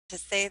to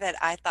say that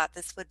I thought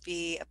this would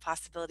be a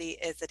possibility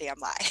is a damn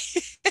lie.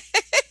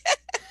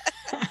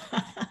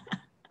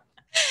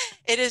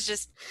 It is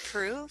just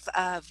proof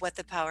of what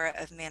the power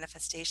of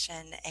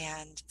manifestation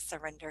and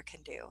surrender can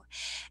do.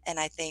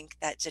 And I think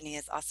that Jenny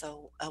is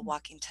also a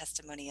walking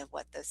testimony of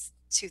what those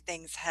two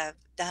things have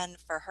done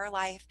for her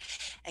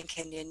life and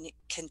can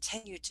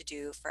continue to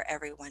do for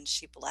everyone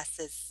she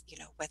blesses,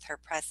 with her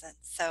presence.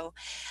 So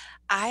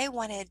I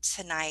wanted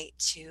tonight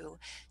to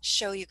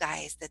show you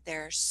guys that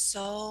there are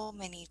so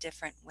many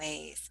different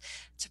ways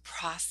to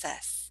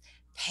process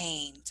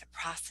pain, to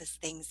process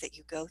things that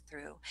you go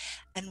through.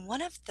 And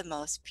one of the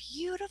most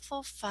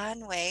beautiful,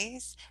 fun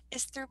ways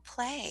is through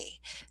play,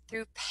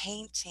 through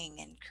painting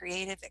and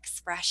creative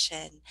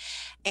expression.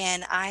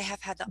 And I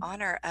have had the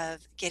honor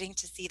of getting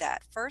to see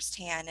that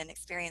firsthand and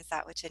experience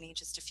that with Jenny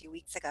just a few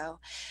weeks ago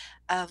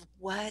of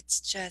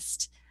what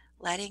just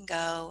letting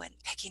go and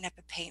picking up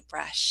a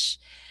paintbrush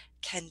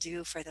can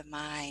do for the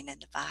mind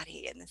and the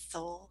body and the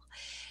soul.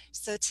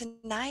 So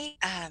tonight,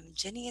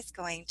 Jenny is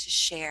going to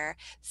share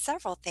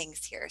several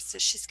things here. So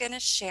she's going to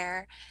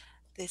share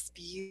this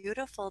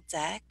beautiful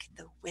deck,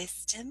 The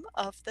Wisdom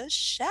of the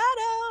Shadow.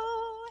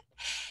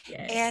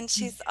 Yay. And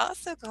she's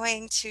also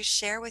going to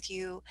share with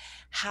you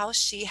how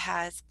she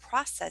has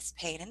processed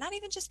pain, and not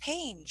even just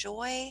pain,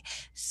 joy,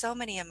 so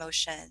many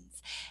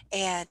emotions,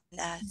 and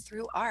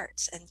through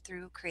art and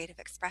through creative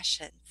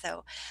expression.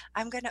 So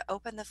I'm going to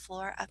open the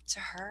floor up to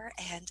her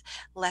and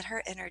let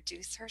her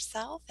introduce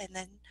herself, and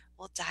then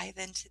we'll dive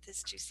into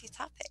this juicy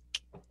topic.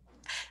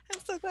 I'm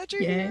so glad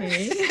you're here.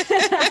 Yay.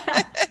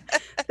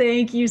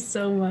 Thank you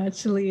so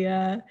much,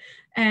 Leah.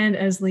 And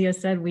as Leah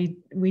said,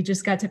 we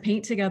just got to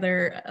paint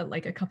together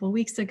like a couple of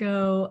weeks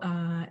ago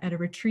at a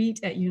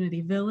retreat at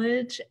Unity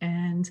Village,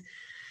 and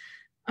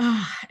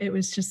it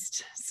was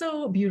just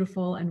so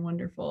beautiful and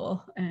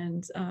wonderful.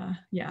 And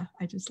yeah,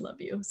 I just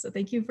love you. So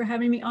thank you for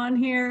having me on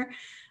here.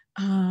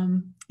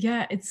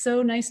 Yeah, it's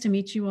so nice to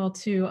meet you all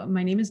too.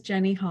 My name is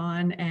Jenny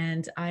Hahn,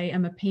 and I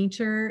am a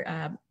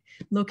painter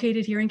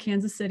located here in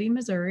Kansas City,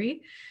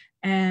 Missouri.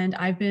 And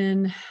I've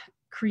been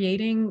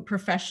creating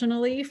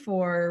professionally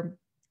for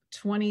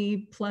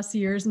 20 plus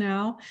years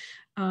now.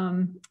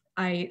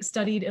 I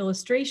studied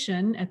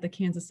illustration at the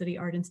Kansas City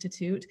Art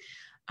Institute.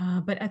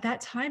 But at that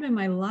time in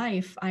my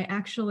life, I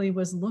actually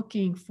was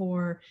looking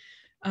for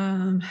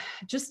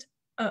just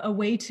a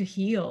way to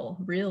heal,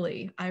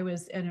 really. I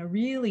was in a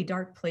really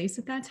dark place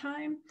at that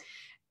time.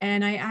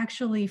 And I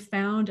actually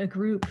found a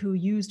group who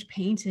used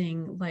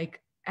painting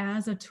like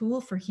as a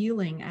tool for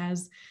healing,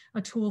 as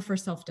a tool for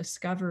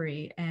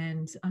self-discovery.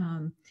 And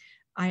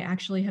I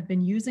actually have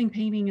been using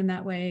painting in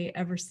that way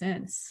ever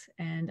since.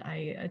 And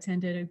I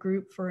attended a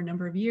group for a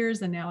number of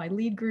years, and now I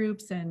lead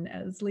groups. And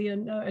as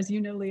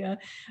you know, Leah,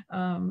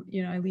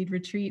 I lead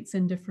retreats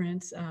and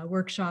different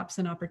workshops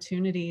and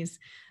opportunities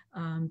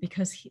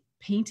because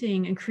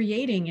painting and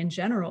creating in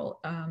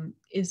general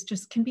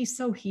can be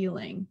so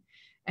healing.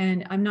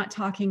 And I'm not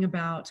talking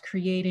about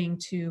creating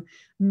to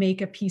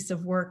make a piece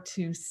of work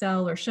to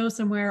sell or show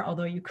somewhere,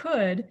 although you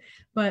could,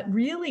 but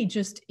really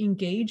just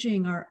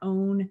engaging our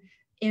own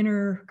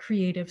inner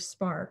creative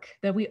spark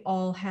that we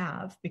all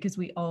have, because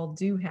we all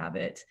do have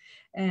it.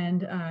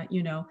 And,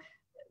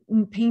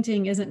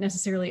 painting isn't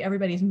necessarily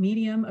everybody's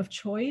medium of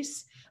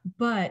choice,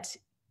 but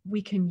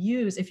we can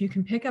use, if you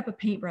can pick up a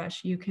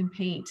paintbrush, you can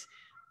paint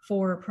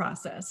for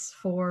process,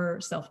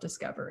 for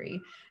self-discovery.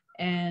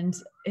 And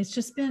it's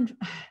just been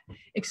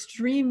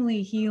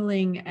extremely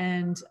healing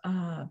and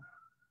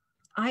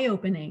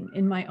eye-opening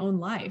in my own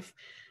life.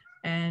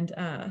 And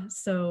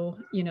so,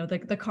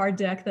 the card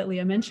deck that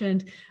Leah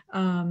mentioned,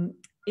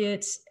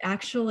 it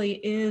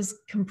actually is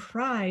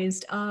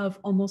comprised of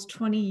almost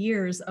 20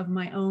 years of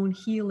my own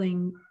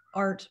healing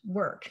art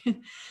work.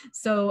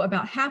 So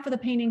about half of the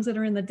paintings that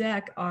are in the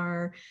deck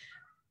are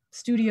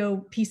studio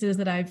pieces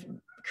that I've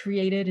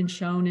created and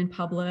shown in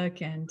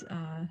public. And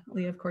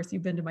Leah, of course,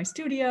 you've been to my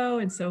studio,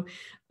 and so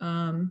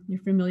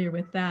you're familiar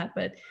with that.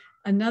 But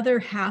another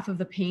half of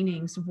the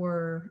paintings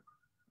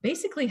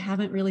basically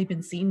haven't really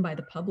been seen by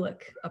the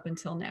public up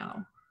until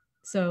now.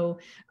 So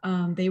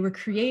they were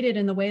created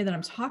in the way that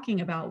I'm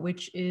talking about,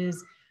 which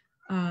is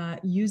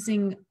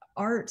using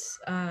art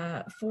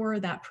for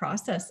that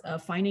process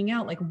of finding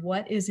out like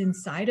what is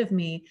inside of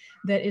me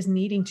that is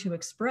needing to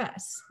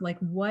express, like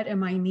what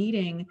am I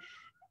needing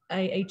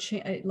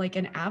like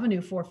an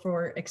avenue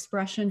for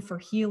expression, for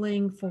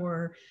healing,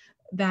 for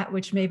that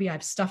which maybe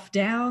I've stuffed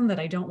down that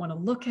I don't want to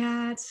look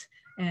at.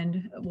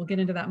 And we'll get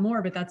into that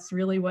more, but that's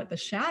really what the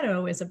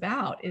shadow is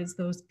about, is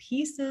those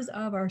pieces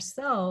of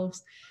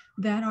ourselves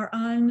that are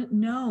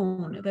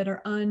unknown, that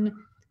are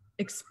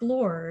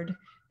unexplored,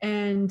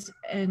 and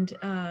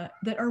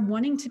that are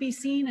wanting to be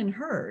seen and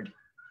heard.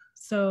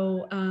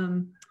 So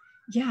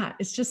yeah,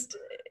 it's just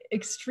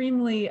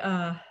extremely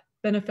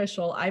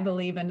beneficial, I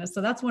believe. And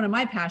so that's one of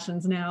my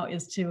passions now,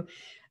 is to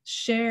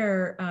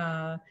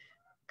share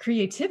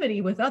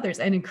creativity with others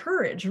and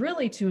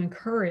really to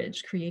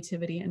encourage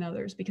creativity in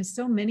others, because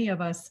so many of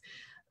us,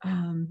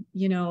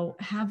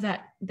 have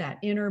that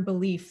inner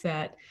belief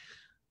that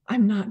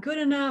I'm not good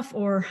enough,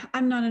 or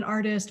I'm not an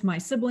artist, my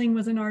sibling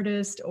was an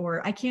artist,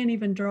 or I can't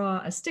even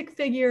draw a stick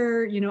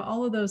figure,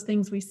 all of those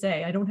things we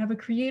say. I don't have a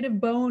creative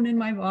bone in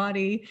my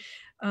body.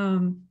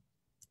 Um,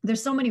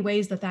 there's so many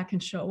ways that that can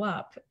show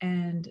up,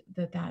 and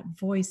that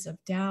voice of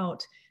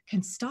doubt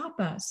can stop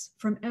us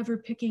from ever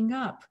picking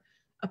up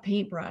a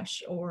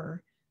paintbrush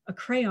or a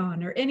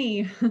crayon or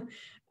any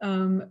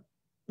um,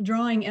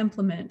 drawing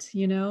implement,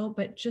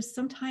 but just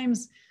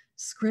sometimes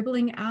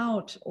scribbling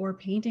out or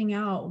painting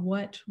out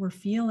what we're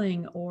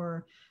feeling,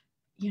 or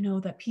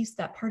that piece,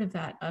 that part of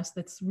that us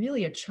that's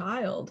really a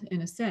child,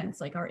 in a sense,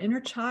 like our inner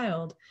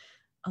child,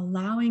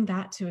 allowing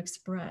that to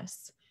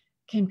express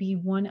can be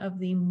one of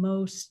the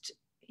most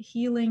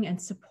healing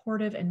and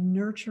supportive and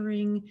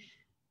nurturing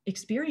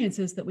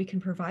experiences that we can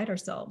provide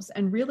ourselves,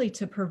 and really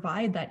to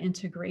provide that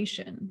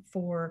integration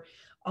for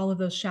all of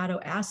those shadow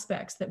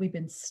aspects that we've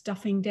been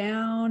stuffing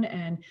down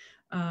and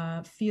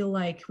feel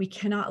like we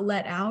cannot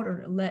let out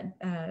or let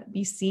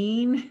be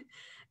seen.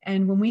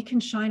 And when we can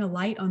shine a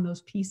light on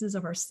those pieces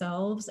of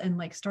ourselves and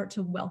like start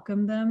to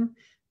welcome them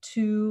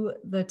to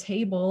the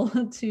table,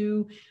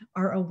 to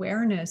our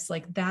awareness,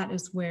 like that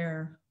is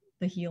where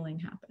the healing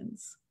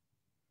happens.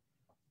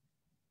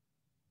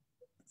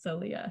 So,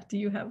 Leah, do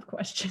you have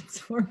questions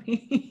for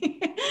me?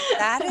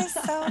 That is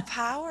so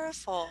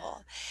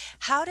powerful.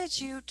 How did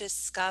you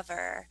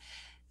discover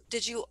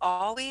Did you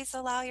always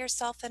allow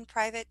yourself in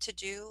private to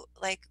do,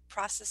 like,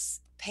 process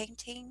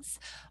paintings,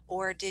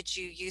 or did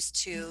you used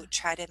to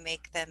try to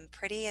make them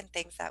pretty and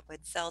things that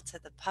would sell to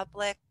the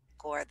public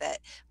or that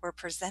were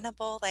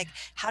presentable? Like,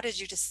 how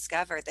did you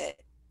discover that,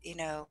 you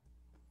know,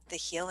 the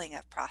healing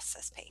of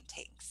process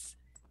paintings?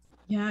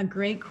 Yeah,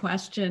 great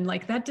question.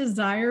 Like that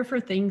desire for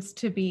things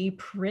to be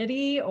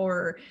pretty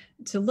or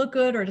to look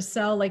good or to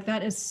sell, like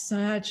that is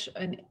such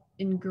an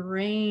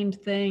ingrained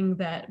thing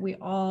that we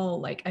all,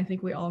 like, I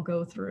think we all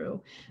go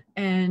through.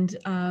 And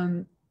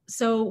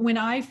so when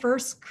I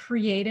first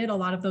created a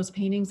lot of those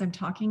paintings I'm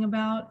talking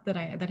about that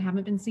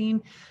haven't been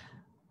seen,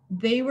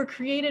 they were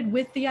created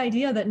with the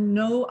idea that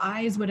no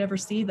eyes would ever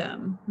see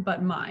them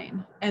but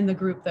mine and the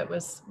group that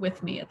was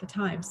with me at the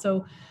time.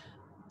 So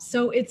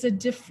it's a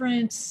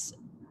different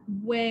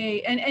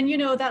way, and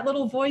that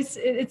little voice,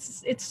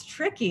 it's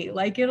tricky,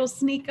 like it'll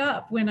sneak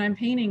up when I'm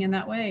painting in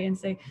that way and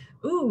say,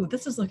 ooh,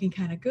 this is looking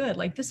kind of good,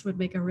 like this would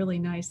make a really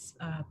nice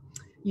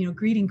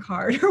greeting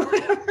card or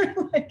whatever,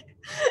 like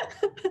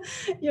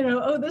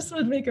oh, this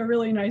would make a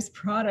really nice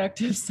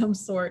product of some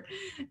sort.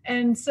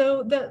 And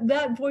so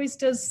that voice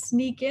does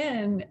sneak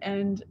in,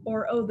 and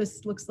or, oh,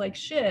 this looks like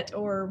shit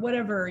or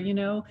whatever.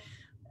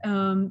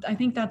 I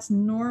think that's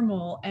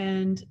normal.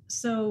 And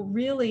so,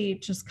 really,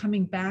 just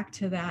coming back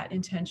to that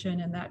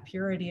intention and that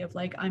purity of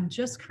like, I'm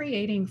just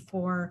creating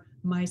for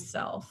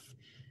myself.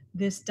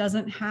 This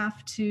doesn't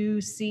have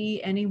to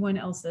see anyone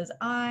else's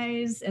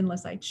eyes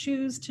unless I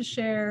choose to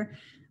share.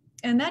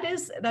 And that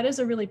is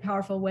a really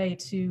powerful way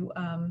to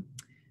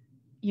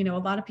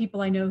a lot of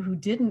people I know who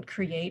didn't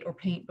create or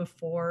paint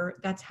before,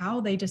 that's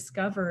how they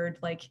discovered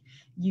like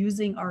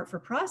using art for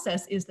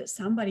process, is that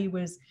somebody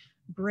was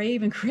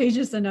brave and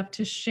courageous enough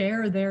to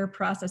share their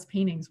process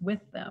paintings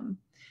with them.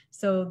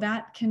 So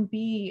that can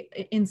be,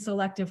 in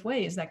selective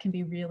ways, that can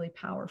be really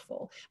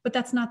powerful, but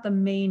that's not the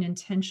main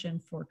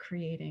intention for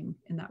creating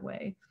in that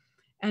way.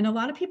 And a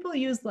lot of people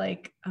use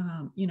like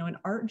an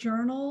art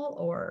journal,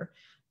 or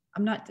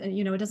I'm not,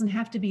 it doesn't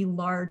have to be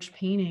large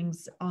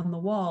paintings on the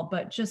wall,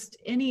 but just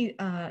any,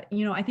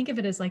 I think of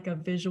it as like a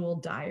visual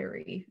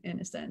diary in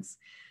a sense.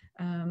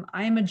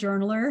 I am a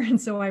journaler, and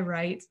so I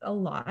write a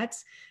lot.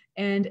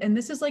 And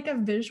this is like a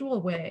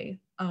visual way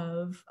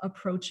of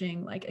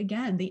approaching, like,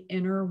 again, the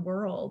inner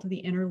world, the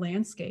inner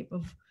landscape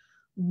of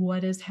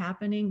what is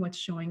happening, what's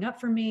showing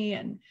up for me,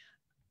 and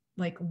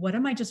like, what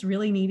am I just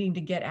really needing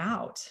to get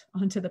out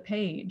onto the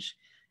page?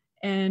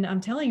 And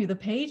I'm telling you, the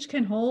page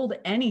can hold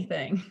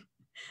anything.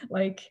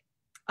 Like,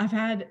 I've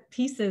had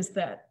pieces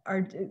that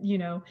are,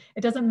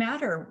 it doesn't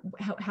matter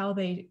how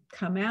they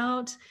come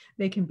out.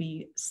 They can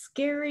be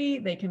scary.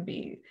 They can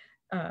be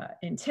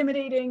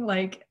intimidating.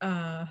 Like,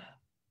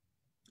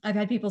 I've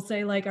had people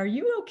say like, are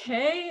you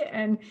okay?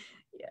 And,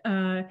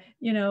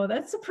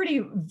 that's a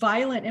pretty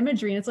violent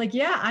imagery. And it's like,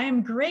 yeah, I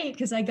am great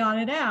because I got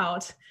it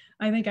out.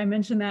 I think I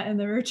mentioned that in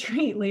the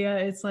retreat, Leah.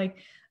 It's like,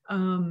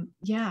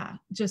 yeah,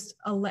 just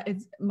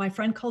my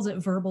friend calls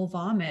it verbal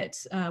vomit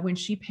when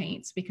she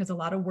paints, because a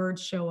lot of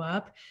words show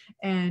up,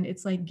 and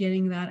it's like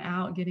getting that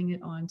out, getting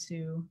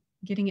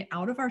it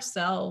out of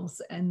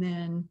ourselves, and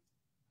then,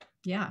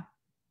 yeah,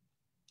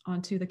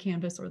 onto the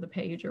canvas or the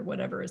page or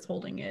whatever is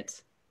holding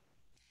it.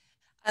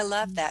 I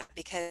love that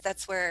because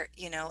that's where,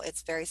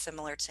 it's very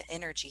similar to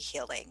energy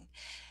healing.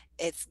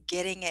 It's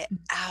getting it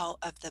out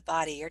of the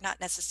body. You're not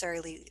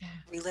necessarily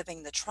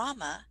reliving the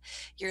trauma.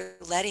 You're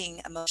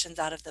letting emotions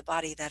out of the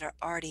body that are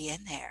already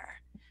in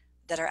there,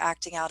 that are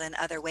acting out in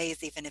other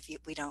ways, even if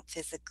we don't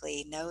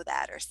physically know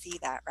that or see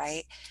that,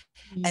 right?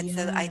 And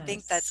so I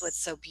think that's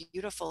what's Yes. so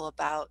beautiful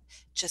about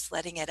just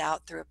letting it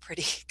out through a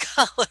pretty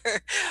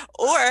color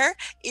or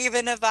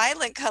even a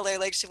violent color,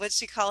 like what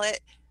she call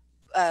it?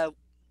 Uh,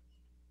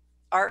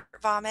 art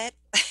vomit,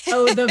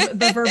 Oh,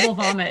 the verbal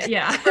vomit.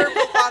 Yeah. the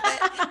verbal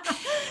vomit.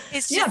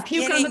 It's Yeah. just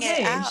Puke on the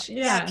getting it out. page.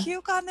 Yeah, Yeah.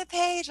 puke on the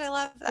page. I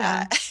love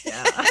Yeah. that.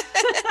 Yeah.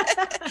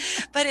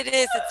 But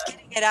it's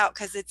getting it out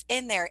because it's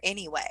in there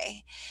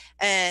anyway.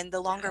 And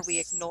the longer we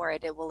Yes. ignore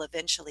it, it will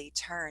eventually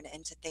turn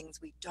into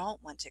things we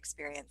don't want to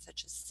experience,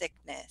 such as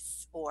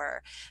sickness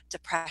or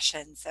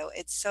depression. So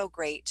it's so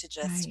great to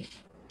just Right.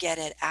 get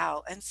it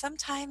out. And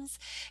sometimes,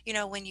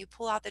 when you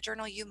pull out the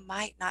journal, you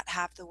might not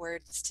have the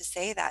words to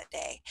say that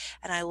day.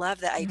 And I love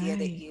the idea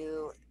that Right.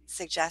 you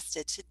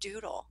suggested to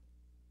doodle.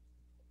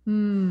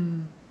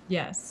 Mm,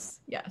 yes,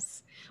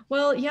 yes.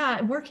 Well,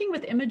 yeah, working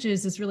with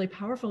images is really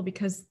powerful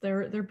because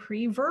they're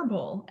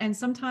pre-verbal, and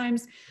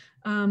sometimes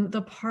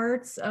the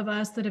parts of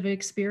us that have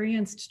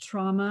experienced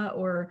trauma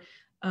or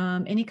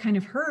any kind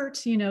of hurt,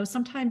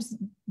 sometimes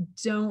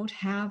don't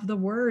have the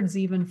words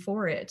even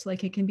for it.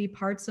 Like it can be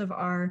parts of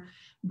our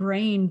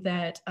brain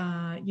that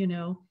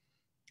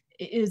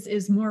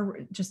is more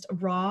just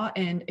raw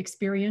and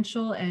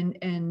experiential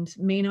and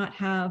may not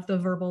have the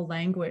verbal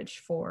language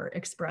for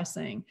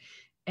expressing.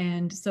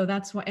 And so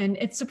that's why, and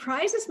it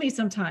surprises me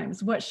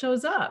sometimes what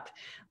shows up.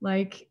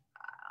 Like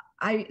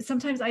I'm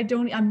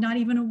not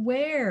even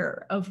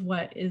aware of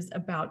what is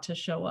about to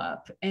show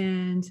up.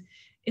 And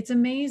it's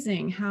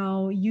amazing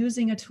how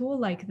using a tool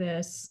like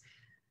this,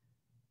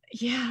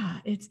 yeah,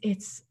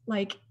 it's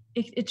like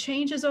it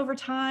changes over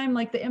time.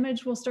 Like the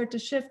image will start to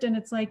shift and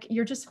it's like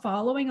you're just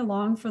following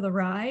along for the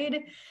ride,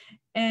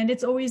 and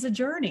it's always a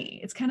journey.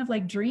 It's kind of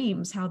like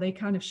dreams, how they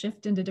kind of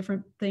shift into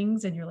different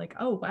things and you're like,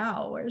 oh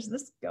wow, where's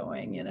this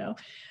going,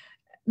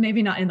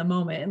 maybe not in the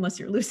moment unless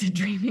you're lucid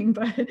dreaming,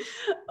 but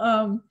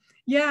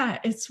yeah,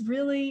 it's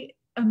really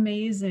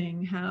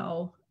amazing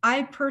how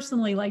I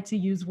personally like to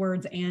use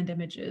words and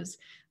images.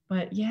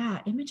 But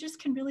yeah, images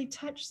can really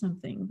touch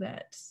something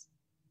that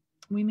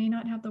we may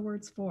not have the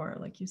words for,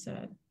 like you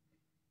said.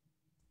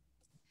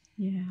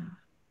 Yeah.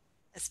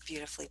 That's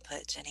beautifully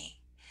put, Jenny.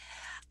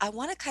 I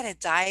want to kind of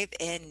dive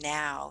in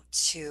now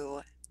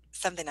to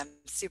something I'm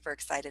super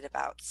excited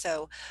about.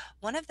 So,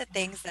 one of the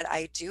things that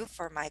I do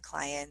for my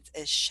clients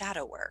is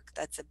shadow work.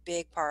 That's a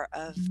big part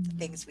of the Mm,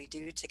 things we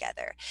do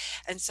together.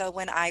 And so,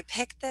 when I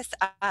picked this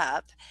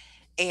up,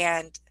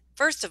 and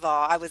first of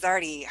all, I was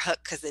already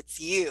hooked because it's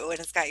you and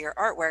it's got your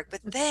artwork,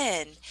 but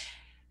then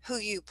who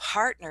you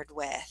partnered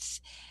with,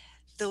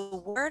 the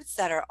words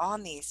that are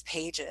on these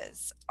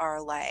pages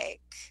are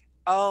like,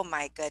 oh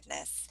my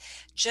goodness.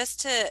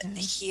 Just to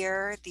yes.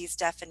 hear these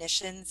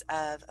definitions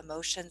of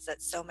emotions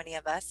that so many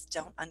of us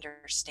don't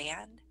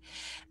understand,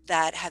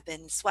 that have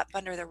been swept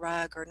under the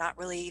rug or not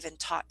really even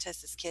taught to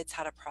us as kids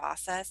how to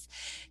process,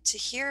 to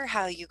hear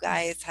how you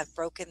guys have Yes.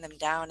 broken them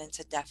down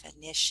into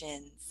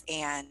definitions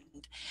and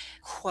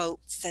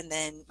quotes. And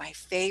then my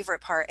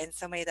favorite part, and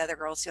so many of the other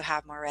girls who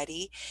have them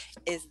already,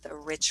 is the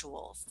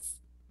rituals.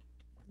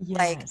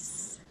 Like,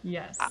 Yes.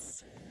 uh,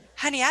 Yes.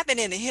 honey, I've been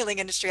in the healing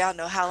industry, I don't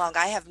know how long.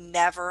 I have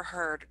never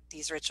heard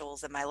these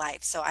rituals in my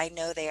life. So I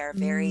know they are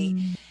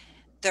Mm,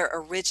 they're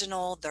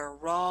original, they're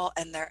raw,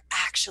 and they're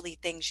actually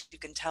things you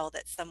can tell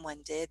that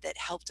someone did that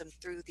helped them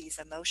through these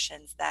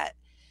emotions that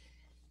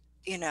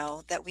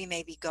we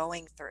may be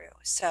going through.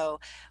 So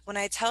when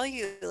I tell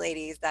you,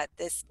 ladies, that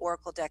this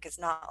Oracle deck is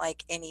not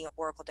like any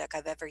Oracle deck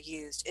I've ever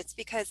used, it's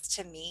because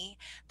to me,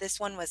 this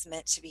one was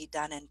meant to be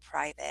done in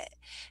private.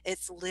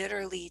 It's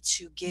literally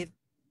to give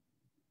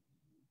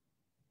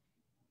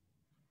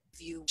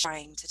you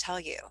trying to tell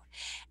you.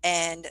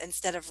 And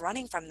instead of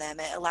running from them,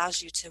 it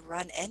allows you to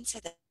run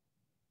into them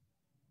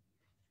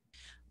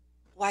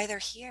why they're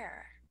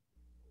here.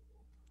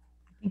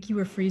 I think you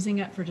were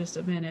freezing up for just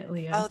a minute,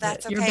 Leah, Oh, but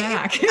that's you're okay.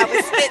 back. I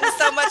was spitting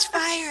so much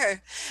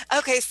fire.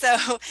 Okay, so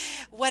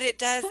what it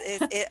does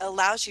is it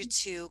allows you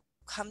to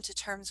come to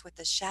terms with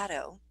the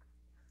shadow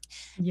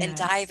and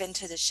dive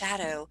into Yes. the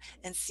shadow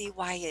and see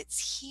why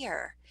it's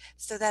here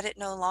so that it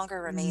no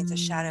longer remains a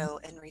Mm, shadow.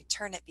 In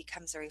return, it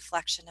becomes a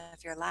reflection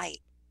of your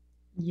light.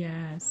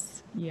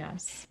 yes.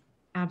 Yes. So,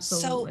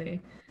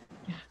 Absolutely.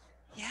 Yeah.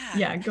 yeah.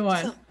 Yeah. Go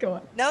on. So, Go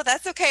on. no,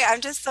 that's okay.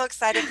 I'm just so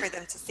excited for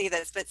them to see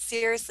this. But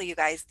seriously, you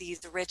guys,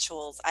 these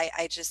rituals,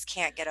 I just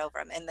can't get over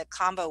them. And the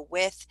combo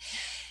with,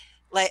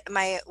 like,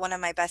 my one of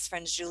my best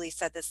friends, Julie,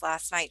 said this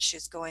last night. She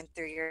was going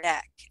through your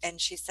deck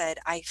and she said,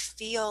 I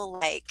feel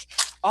like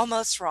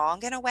almost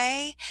wrong in a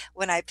way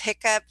when I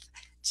pick up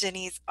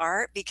Jenny's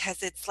art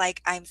because it's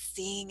like I'm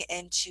seeing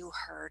into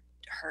her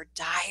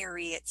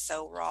diary. It's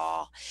so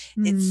raw.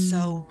 It's Mm,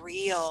 so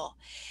real.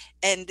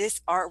 And this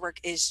artwork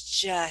is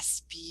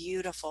just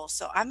beautiful.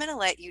 So I'm going to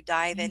let you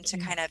dive thank into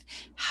you. kind of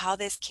how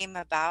this came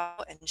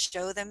about and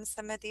show them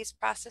some of these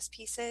process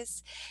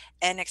pieces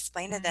and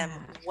explain to them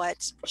Yeah.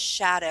 what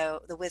shadow,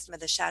 the wisdom of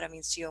the shadow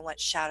means to you and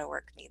what shadow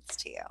work means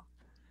to you.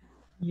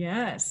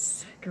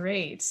 Yes,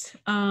 great.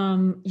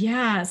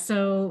 Yeah,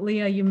 so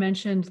Leah, you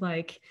mentioned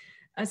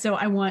so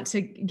I want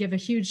to give a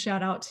huge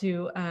shout out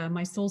to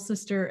my soul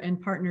sister and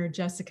partner,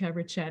 Jessica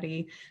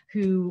Ricchetti,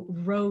 who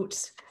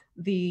wrote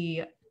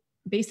the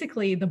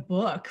basically the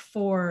book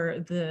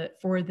for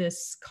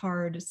this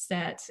card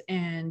set.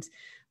 And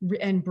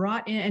and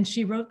brought in, and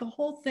she wrote the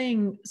whole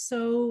thing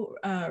so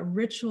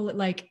ritual,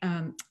 like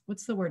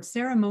what's the word,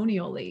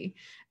 ceremonially.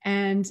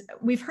 And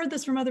we've heard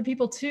this from other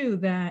people too,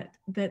 that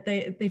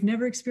they've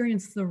never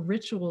experienced the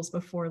rituals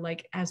before,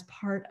 like as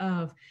part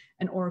of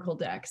an oracle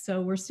deck.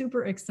 So we're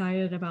super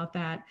excited about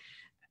that.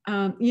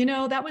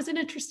 That was an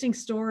interesting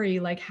story,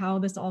 like how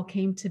this all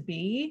came to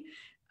be.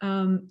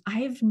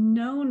 I've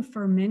known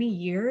for many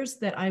years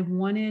that I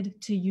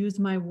wanted to use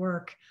my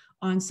work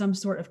on some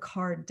sort of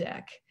card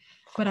deck,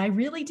 but I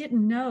really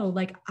didn't know.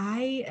 Like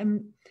I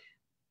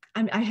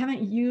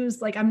haven't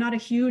used, like I'm not a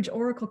huge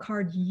oracle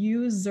card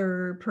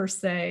user per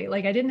se.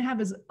 Like I didn't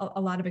have a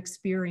lot of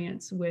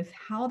experience with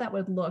how that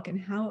would look and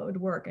how it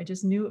would work. I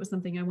just knew it was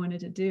something I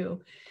wanted to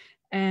do.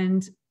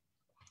 And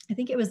I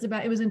think it was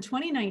in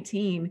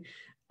 2019.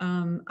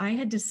 I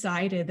had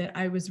decided that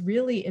I was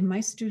really, in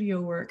my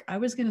studio work, I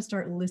was going to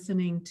start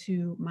listening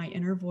to my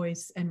inner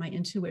voice and my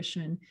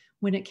intuition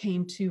when it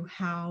came to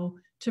how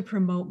to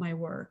promote my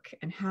work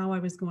and how I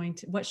was going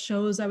to, what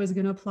shows I was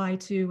going to apply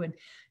to, and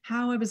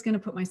how I was going to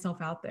put myself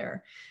out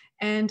there.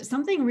 And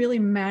something really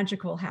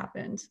magical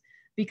happened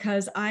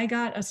because I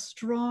got a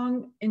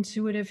strong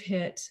intuitive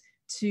hit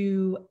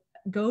to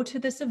go to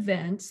this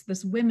event,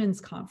 this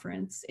women's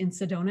conference in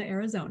Sedona,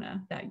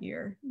 Arizona that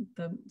year,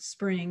 the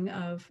spring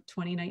of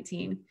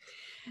 2019.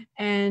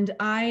 And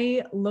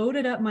I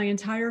loaded up my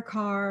entire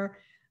car,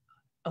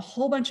 a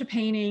whole bunch of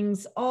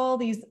paintings, all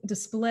these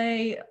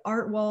display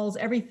art walls,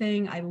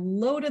 everything. I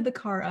loaded the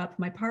car up.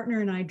 My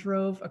partner and I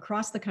drove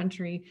across the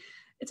country.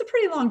 It's a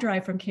pretty long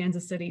drive from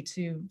Kansas City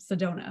to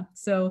Sedona.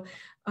 So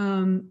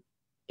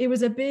it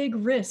was a big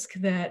risk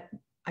that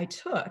I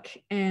took.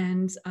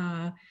 And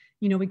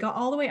we got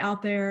all the way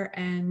out there,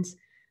 and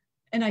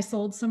I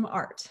sold some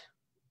art.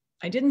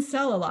 I didn't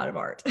sell a lot of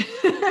art.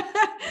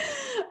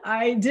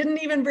 I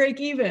didn't even break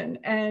even.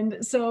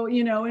 And so,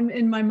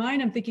 in my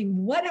mind, I'm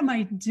thinking, what am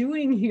I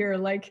doing here?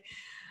 Like,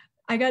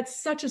 I got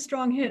such a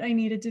strong hit. I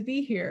needed to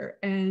be here.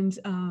 And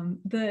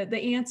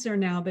the answer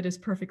now that is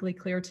perfectly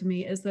clear to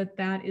me is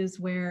that is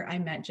where I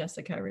met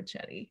Jessica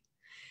Ricchetti.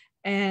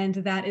 And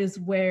that is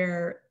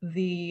where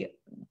the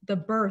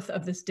birth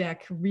of this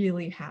deck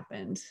really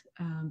happened,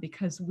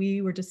 because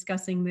we were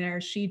discussing there.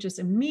 She just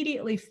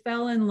immediately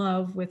fell in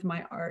love with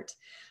my art.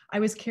 I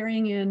was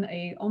carrying in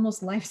a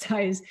almost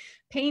life-size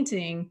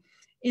painting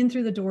in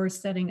through the doors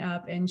setting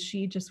up, and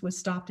she just was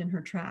stopped in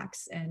her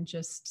tracks and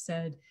just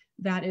said,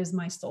 that is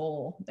my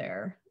soul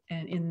there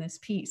and in this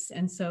piece.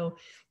 And so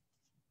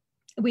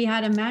we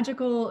had a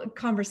magical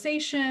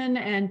conversation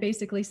and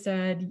basically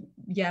said,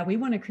 yeah, we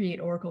want to create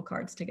oracle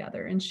cards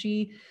together. And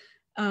she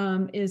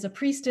is a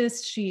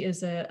priestess. She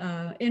is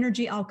a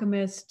energy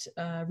alchemist,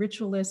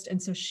 ritualist.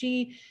 And so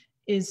she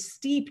is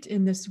steeped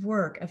in this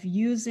work of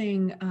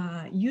using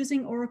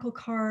oracle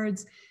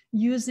cards,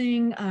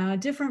 using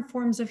different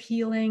forms of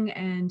healing,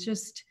 and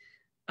just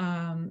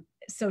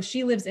so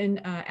she lives in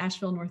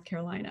Asheville, North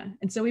Carolina.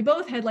 And so we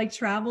both had like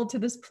traveled to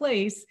this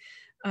place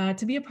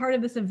to be a part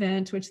of this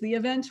event, which the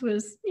event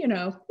was,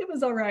 it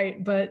was all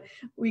right, but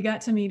we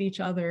got to meet each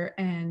other,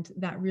 and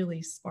that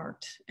really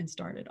sparked and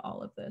started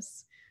all of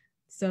this.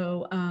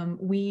 So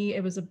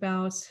it was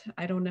about,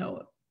 I don't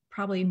know,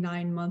 probably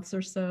 9 months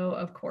or so,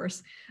 of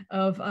course,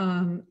 of,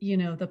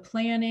 the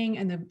planning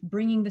and the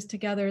bringing this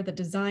together, the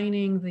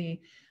designing, the,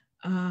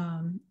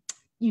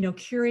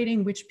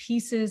 curating which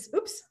pieces,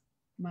 oops,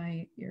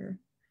 my ear,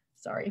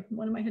 sorry,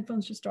 one of my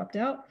headphones just dropped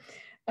out.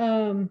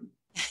 Curating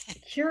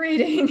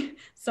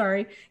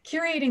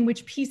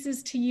which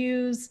pieces to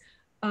use,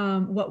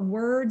 what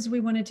words we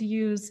wanted to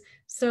use.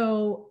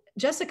 So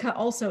Jessica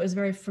also is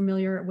very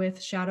familiar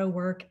with shadow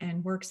work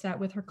and works that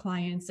with her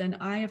clients. And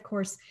I, of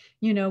course,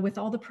 with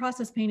all the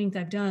process paintings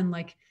I've done,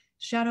 like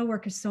shadow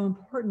work is so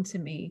important to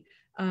me.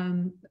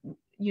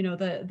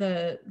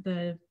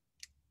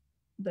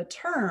 The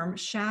term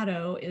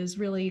shadow is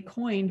really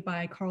coined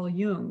by Carl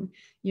Jung,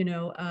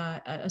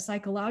 a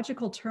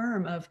psychological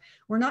term of,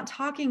 we're not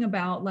talking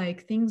about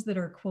like things that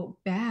are quote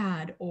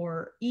bad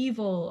or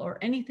evil or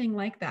anything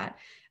like that.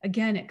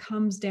 Again, it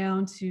comes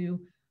down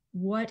to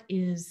what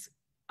is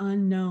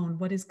unknown,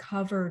 what is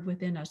covered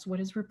within us,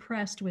 what is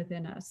repressed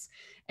within us.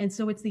 And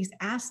so it's these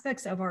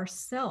aspects of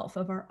ourself,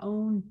 of our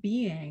own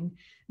being,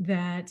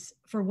 that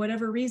for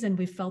whatever reason,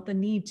 we felt the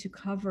need to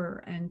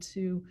cover and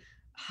to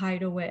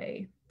hide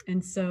away.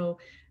 And so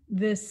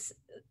this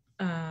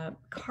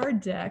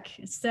card deck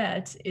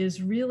set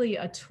is really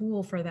a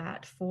tool for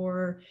that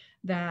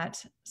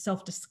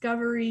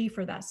self-discovery,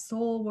 for that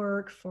soul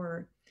work,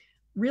 for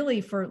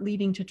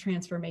leading to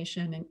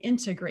transformation and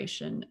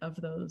integration of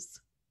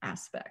those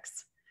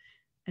aspects.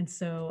 And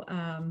so,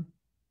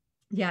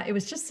 it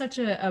was just such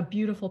a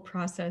beautiful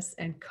process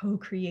and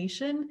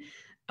co-creation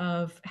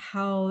of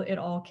how it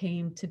all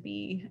came to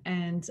be.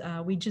 And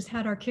we just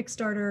had our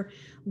Kickstarter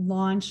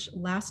launch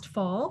last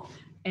fall,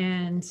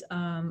 and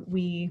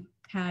we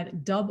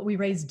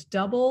raised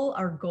double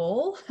our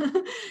goal.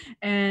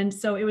 And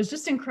so it was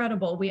just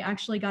incredible. We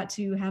actually got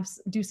to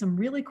do some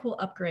really cool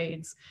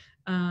upgrades.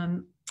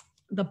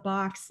 The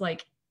box,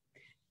 like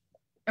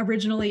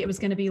originally it was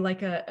going to be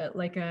like a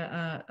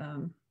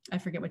I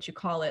forget what you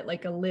call it,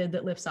 like a lid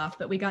that lifts off,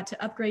 but we got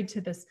to upgrade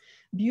to this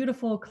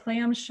beautiful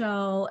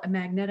clamshell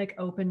magnetic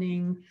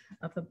opening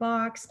of the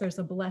box. There's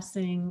a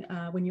blessing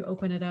when you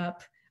open it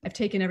up. I've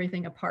taken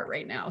everything apart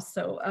right now.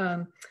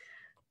 So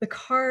the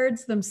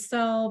cards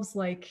themselves,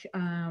 like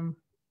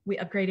we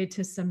upgraded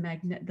to some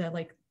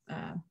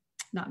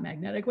not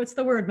magnetic, what's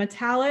the word?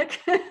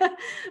 Metallic,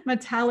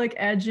 metallic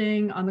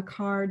edging on the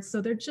cards. So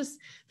they're just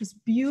this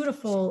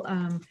beautiful,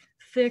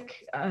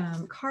 thick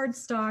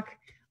cardstock,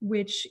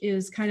 which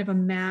is kind of a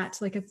matte,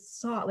 like it's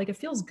soft, like it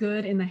feels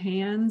good in the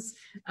hands.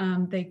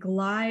 They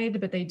glide,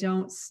 but they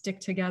don't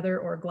stick together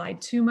or glide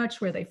too much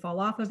where they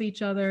fall off of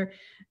each other.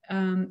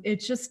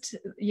 It just,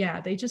 yeah,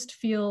 they just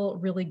feel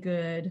really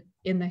good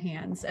in the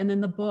hands. And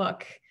then the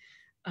book,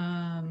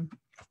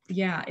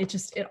 yeah,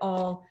 it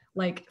all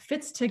like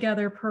fits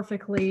together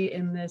perfectly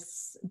in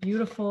this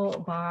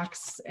beautiful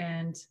box.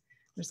 And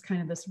there's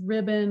kind of this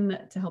ribbon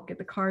to help get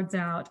the cards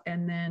out.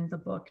 And then the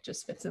book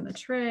just fits in the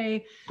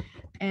tray.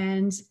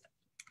 And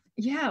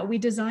yeah, we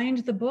designed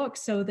the book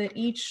so that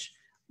each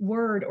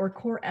word or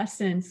core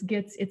essence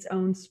gets its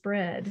own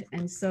spread.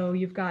 And so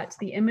you've got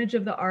the image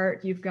of the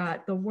art, you've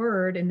got the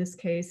word, in this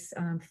case,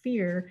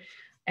 fear,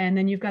 and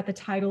then you've got the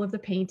title of the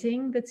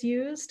painting that's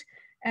used.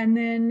 And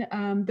then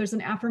there's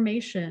an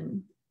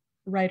affirmation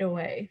right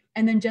away.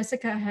 And then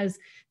Jessica has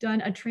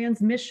done a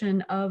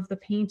transmission of the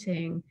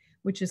painting,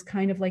 which is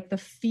kind of like the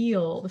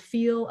feel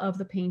of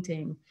the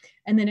painting.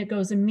 And then it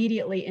goes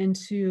immediately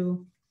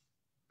into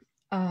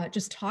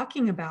just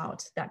talking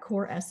about that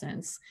core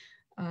essence,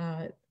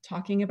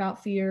 talking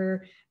about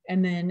fear.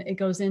 And then it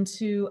goes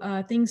into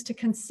things to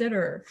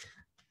consider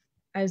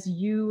as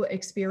you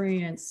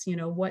experience, you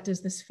know, what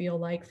does this feel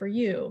like for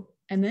you?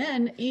 And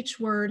then each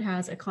word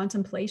has a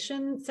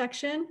contemplation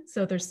section.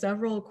 So there's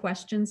several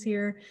questions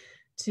here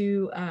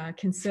to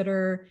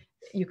consider.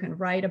 You can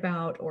write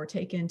about or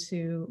take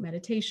into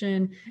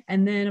meditation.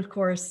 And then, of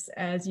course,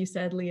 as you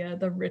said, Leah,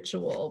 the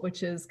ritual,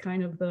 which is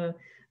kind of the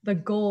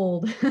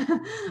gold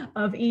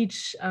of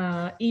each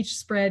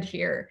spread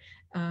here,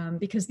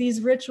 because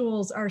these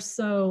rituals are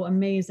so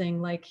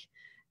amazing. Like,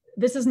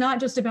 this is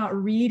not just about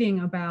reading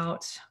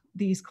about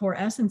these core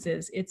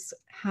essences. It's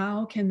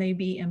how can they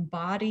be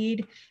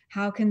embodied?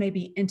 How can they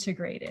be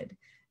integrated?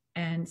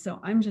 And so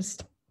I'm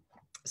just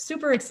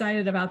super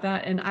excited about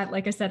that. And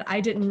like I said, I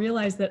didn't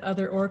realize that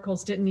other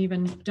oracles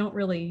don't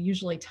really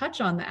usually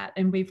touch on that.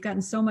 And we've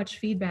gotten so much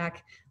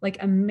feedback, like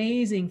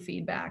amazing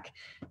feedback.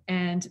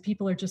 And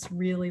people are just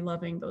really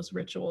loving those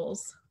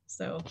rituals.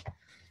 So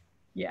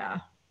yeah,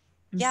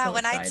 I'm Yeah, so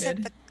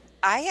excited.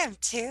 I am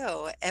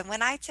too. And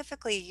when I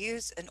typically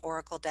use an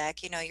oracle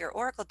deck, you know, your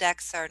oracle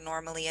decks are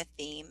normally a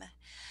theme.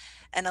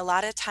 And a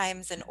lot of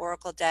times an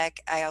oracle deck,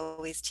 I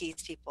always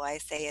tease people. I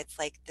say it's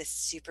like the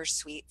super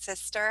sweet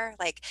sister.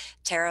 Like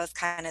tarot's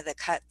kind of the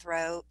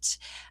cutthroat,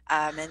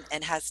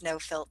 and has no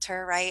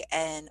filter, right?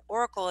 And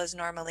oracle is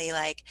normally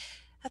like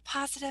a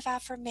positive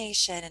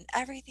affirmation and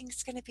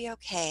everything's going to be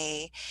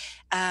okay.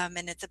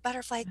 And it's a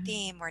butterfly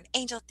theme or an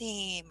angel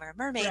theme or a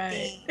mermaid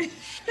Right. theme.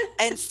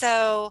 And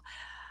so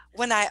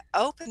when I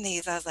opened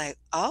these, I was like,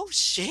 "Oh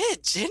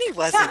shit, Jenny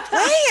wasn't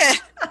playing."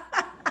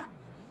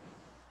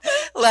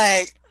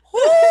 Like,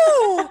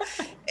 whoo!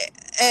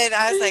 And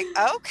I was like,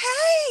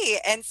 "Okay."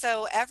 And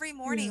so every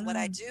morning what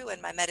I Yeah. do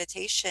in my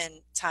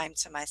meditation time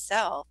to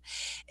myself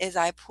is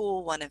I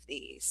pull one of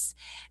these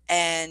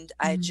and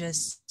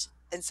Mm.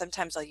 and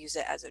sometimes I'll use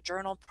it as a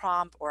journal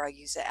prompt or I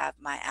use it as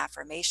my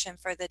affirmation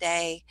for the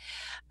day.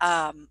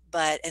 And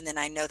then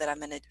I know that I'm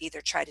going to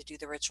either try to do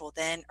the ritual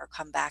then or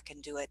come back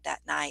and do it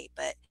that night.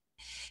 But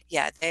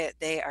yeah,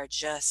 they are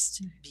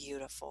just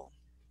beautiful.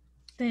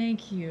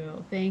 Thank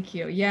you. Thank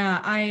you.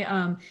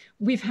 Yeah,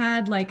 we've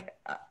had like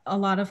a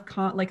lot of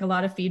like a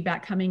lot of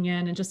feedback coming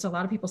in and just a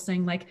lot of people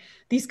saying like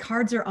these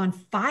cards are on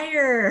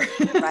fire.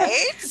 But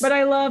Right?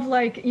 I love,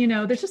 like, you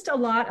know, there's just a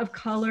lot of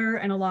color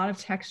and a lot of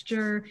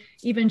texture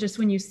even just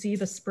when you see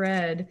the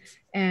spread.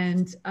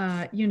 And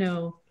you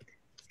know,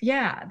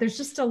 yeah, there's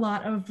just a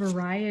lot of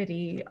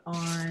variety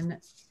on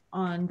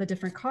the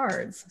different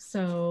cards.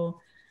 So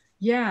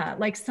yeah,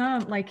 like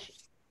some like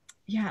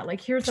yeah,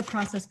 like here's a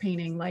process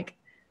painting, like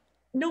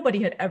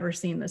nobody had ever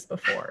seen this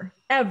before,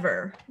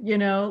 ever, you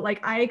know. Like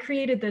I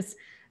created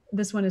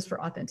this one is for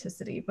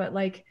authenticity, but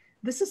like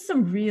this is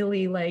some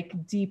really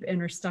like deep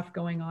inner stuff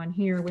going on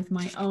here with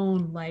my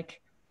own,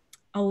 like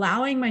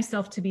allowing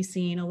myself to be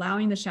seen,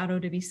 allowing the shadow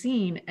to be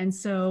seen. And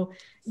so,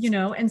 you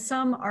know, and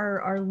some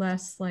are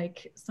less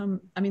like some,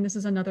 I mean, this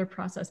is another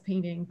process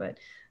painting, but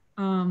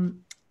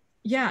um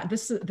yeah,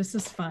 this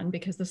is fun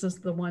because this is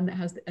the one that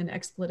has an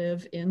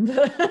expletive in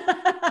the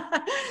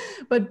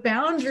but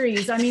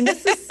boundaries. I mean,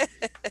 this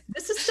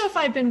is stuff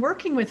I've been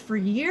working with for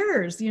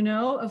years, you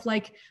know, of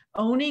like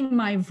owning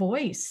my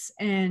voice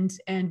and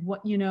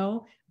what, you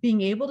know,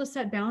 being able to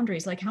set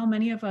boundaries. Like how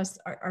many of us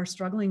are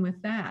struggling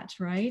with that,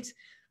 right?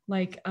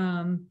 Like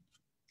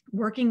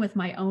working with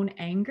my own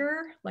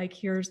anger. Like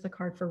here's the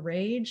card for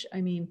rage. I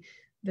mean,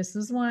 this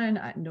is one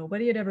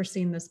nobody had ever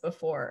seen this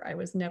before. I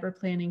was never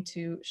planning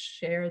to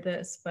share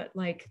this, but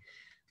like,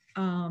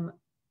 um,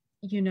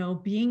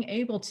 being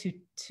able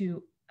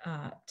to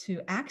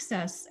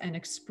access and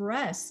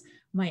express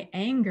my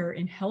anger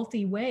in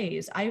healthy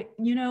ways. I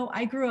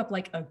grew up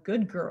like a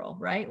good girl,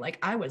 right? Like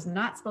I was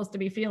not supposed to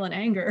be feeling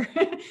anger,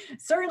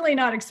 certainly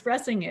not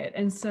expressing it.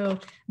 And so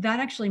that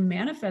actually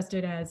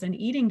manifested as an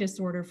eating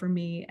disorder for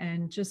me,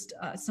 and just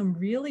some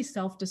really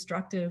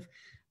self-destructive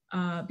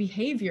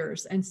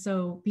behaviors. And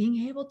so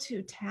being able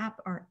to tap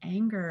our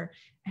anger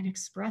and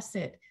express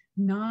it,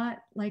 not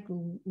like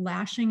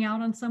lashing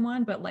out on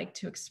someone, but like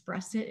to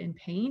express it in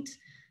paint.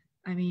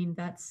 I mean,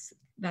 that's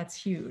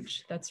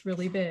huge. That's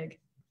really big.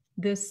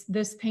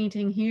 This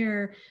painting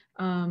here,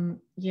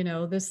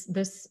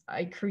 this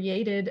I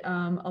created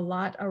a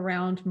lot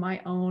around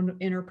my own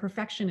inner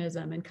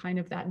perfectionism and kind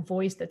of that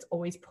voice that's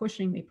always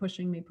pushing me,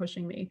 pushing me,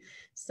 pushing me.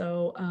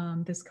 So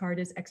this card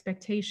is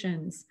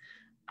expectations.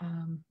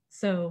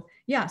 So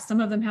yeah,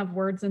 some of them have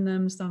words in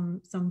them,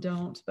 some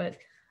don't, but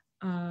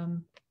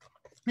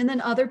and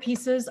then other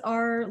pieces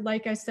are,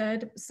 like I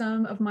said,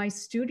 some of my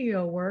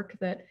studio work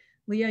that,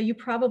 Leah, you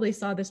probably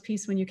saw this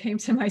piece when you came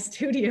to my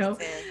studio.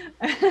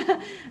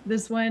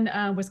 This one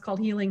was called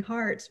Healing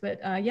Heart, but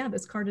yeah,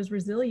 this card is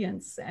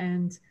resilience.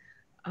 And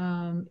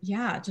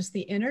yeah, just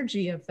the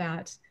energy of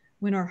that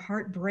when our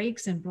heart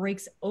breaks and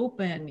breaks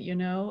open,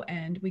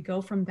 and we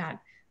go from that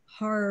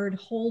hard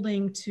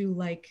holding to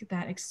like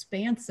that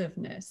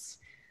expansiveness,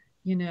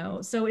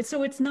 so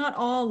it's not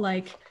all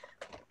like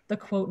the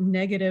quote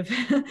negative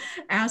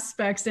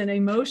aspects and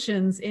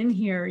emotions in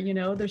here.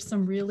 There's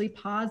some really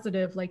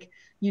positive, like,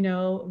 I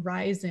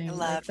rising, like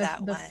love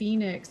that the one.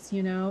 phoenix,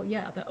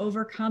 yeah, the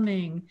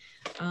overcoming,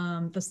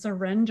 the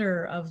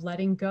surrender of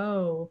letting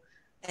go.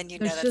 And you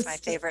know There's that's my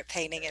just, favorite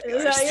painting of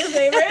is yours. that your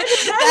favorite?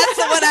 That's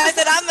the one I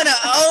said I'm gonna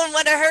own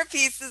one of her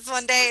pieces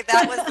one day.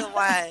 That was the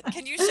one.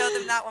 Can you show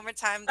them that one more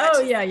time?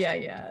 Oh yeah, yeah,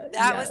 yeah,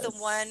 That was the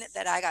one yes,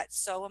 that I got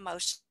so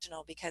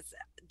emotional because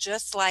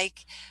just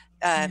like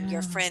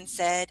your yeah. friend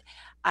said,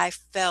 I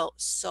felt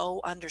so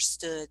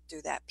understood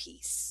through that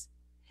piece.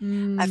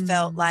 I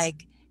felt Mm,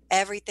 like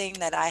everything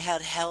that I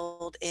had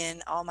held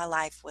in all my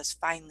life was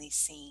finally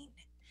seen.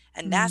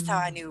 And that's how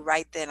I mm, knew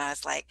right then. I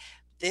was like,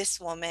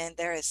 this woman,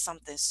 there is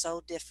something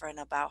so different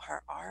about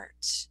her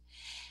art.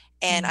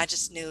 And mm, I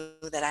just knew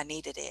that I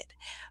needed it.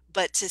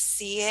 But to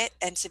see it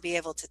and to be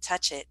able to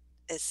touch it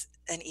is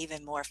an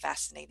even more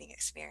fascinating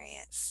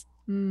experience.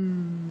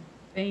 mm.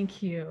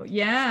 Thank you.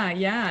 Yeah,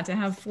 yeah, to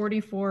have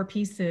 44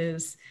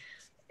 pieces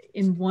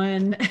in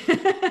one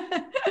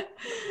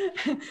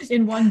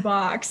in one Yeah.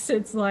 box.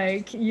 It's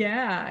like,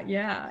 yeah,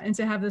 yeah. And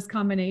to have this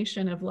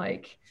combination of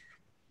like,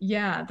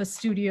 yeah, the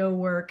studio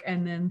work,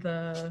 and then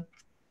the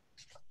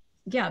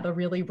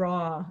really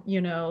raw,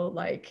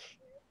 like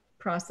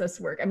process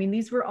work. I mean,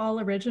 these were all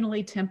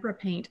originally tempera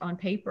paint on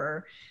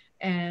paper.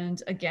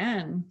 And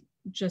again,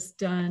 just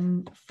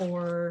done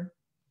for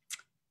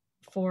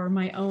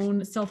my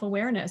own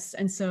self-awareness.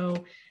 And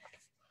so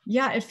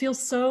yeah, it feels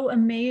so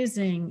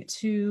amazing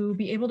to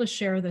be able to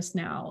share this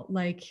now.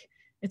 Like,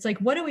 it's like,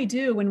 what do we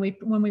do when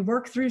we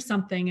work through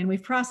something and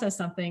we've processed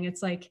something?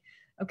 It's like,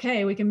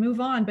 okay, we can move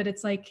on, but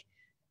it's like,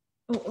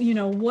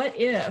 what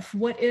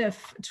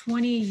if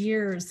 20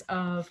 years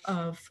of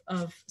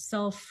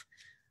self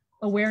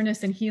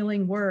awareness and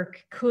healing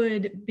work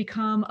could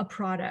become a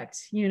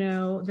product,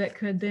 that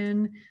could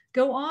then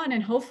go on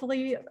and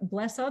hopefully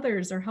bless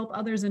others or help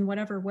others in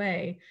whatever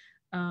way.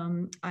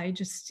 I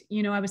just,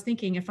 I was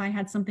thinking, if I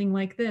had something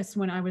like this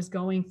when I was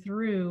going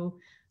through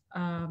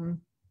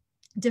um,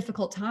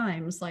 difficult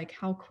times, like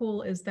how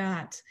cool is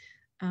that?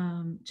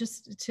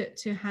 Just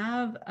to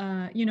have,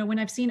 when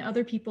I've seen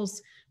other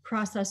people's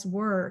process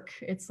work,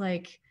 it's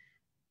like,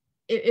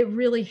 it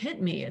really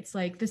hit me. It's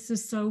like, this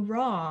is so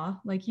raw,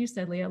 like you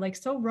said, Leah, like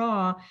so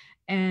raw.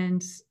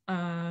 And,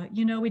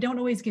 we don't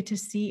always get to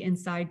see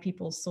inside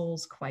people's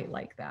souls quite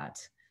like that.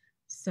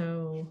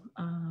 So,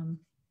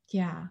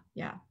 yeah,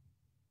 yeah,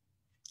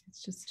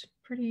 it's just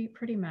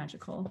pretty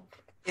magical.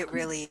 It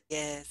really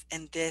is.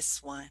 And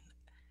this one,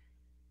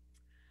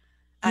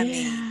 I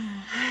mean,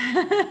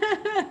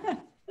 Yeah.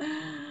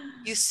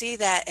 you see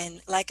that,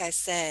 and like I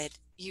said,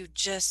 you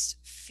just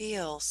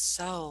feel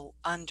so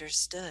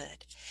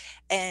understood.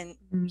 And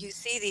Mm, you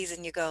see these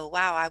and you go,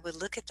 wow, I would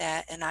look at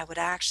that and I would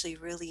actually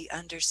really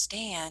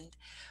understand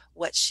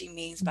what she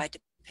means by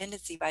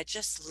dependency by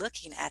just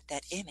looking at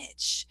that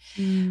image.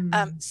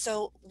 mm,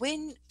 So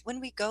when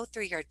we go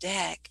through your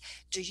deck,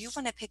 do you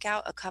want to pick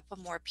out a couple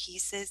more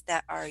pieces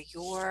that are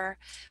your,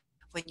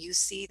 when you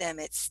see them,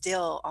 it's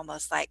still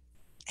almost like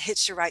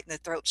hits you right in the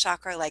throat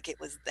chakra, like it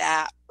was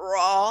that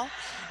raw.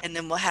 And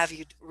then we'll have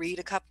you read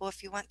a couple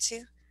if you want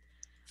to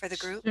for the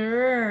group.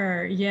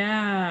 sure.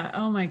 Yeah.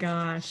 Oh my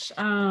gosh.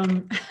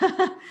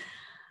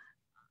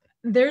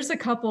 There's a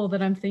couple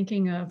that I'm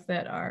thinking of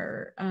that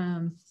are,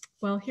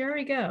 well, here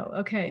we go.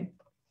 Okay.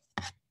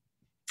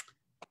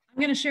 I'm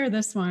going to share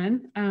this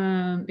one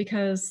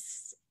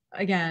because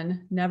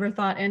again, never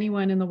thought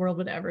anyone in the world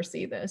would ever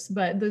see this,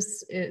 but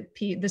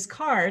this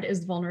card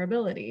is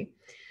vulnerability.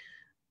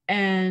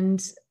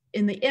 And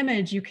in the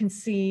image, you can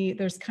see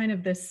there's kind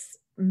of this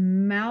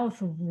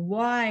mouth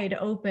wide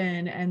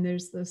open, and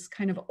there's this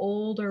kind of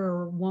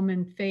older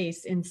woman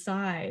face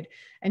inside.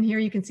 And here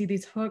you can see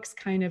these hooks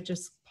kind of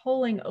just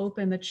pulling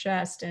open the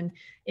chest. And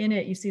in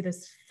it, you see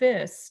this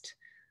fist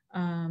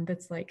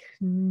that's like,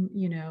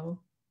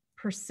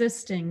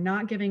 persisting,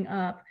 not giving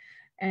up.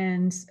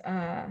 And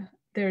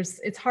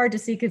it's hard to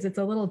see because it's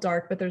a little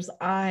dark, but there's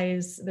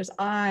eyes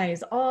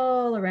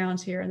all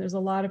around here. And there's a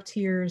lot of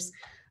tears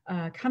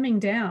coming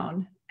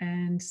down.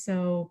 And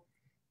so,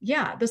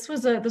 yeah, this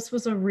was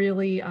a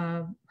really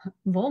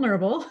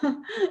vulnerable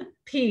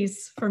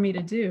piece for me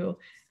to do.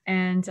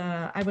 And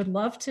I would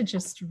love to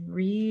just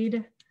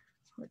read,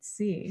 let's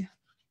see,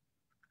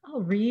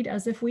 I'll read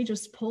as if we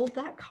just pulled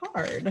that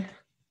card,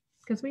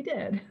 because we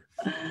did.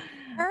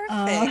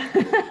 Perfect.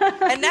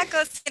 And that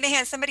goes hand in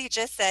hand. Somebody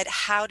just said,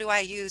 how do I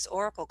use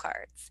Oracle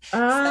cards? So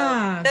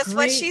that's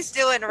what Great she's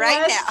doing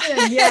right question.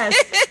 now. Yes.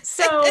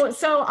 So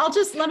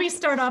let me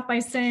start off by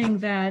saying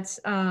that,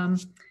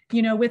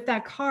 with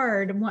that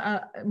card,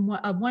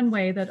 one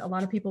way that a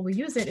lot of people will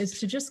use it is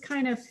to just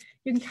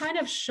you can kind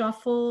of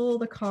shuffle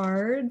the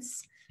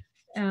cards.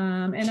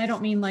 And I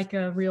don't mean like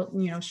a real,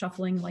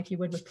 shuffling like you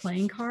would with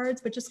playing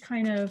cards, but just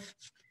kind of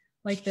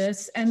like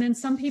this. And then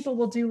some people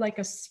will do like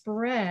a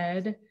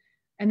spread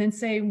and then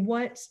say,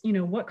 what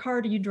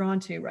card are you drawn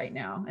to right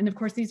now? And of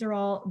course, these are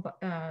all,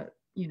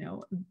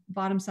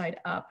 bottom side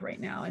up right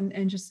now.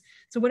 And just,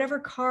 so whatever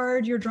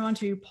card you're drawn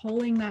to,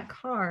 pulling that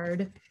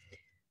card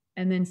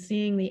and then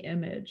seeing the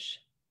image.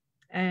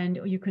 And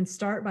you can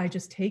start by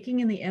just taking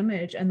in the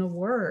image and the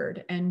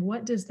word, and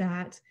what does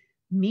that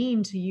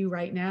mean to you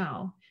right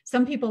now?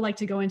 Some people like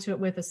to go into it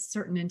with a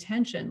certain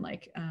intention,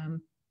 like,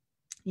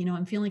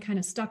 I'm feeling kind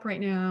of stuck right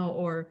now,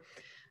 or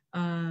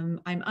I'm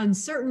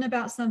uncertain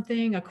about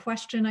something, a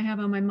question I have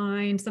on my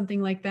mind,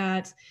 something like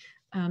that.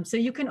 So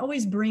you can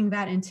always bring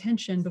that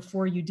intention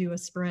before you do a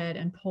spread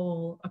and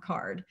pull a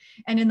card.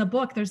 And in the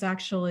book, there's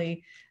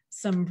actually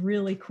some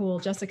really cool,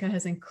 Jessica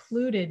has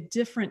included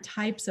different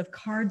types of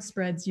card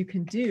spreads you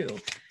can do.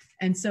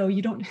 And so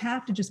you don't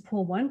have to just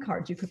pull one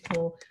card. You could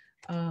pull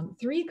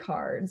 3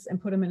 cards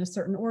and put them in a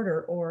certain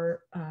order,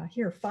 or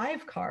here,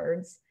 5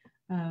 cards,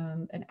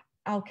 an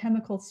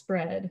alchemical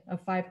spread of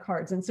 5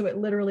 cards. And so it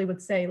literally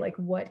would say like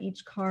what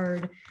each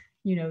card,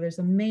 there's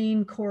a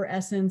main core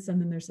essence,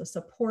 and then there's a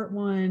support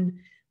one,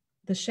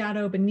 the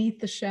shadow beneath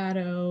the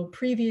shadow,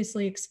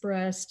 previously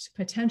expressed,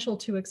 potential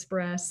to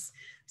express.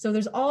 So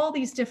there's all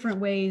these different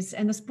ways,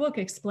 and this book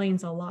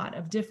explains a lot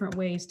of different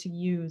ways to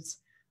use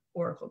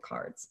oracle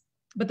cards.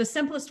 But the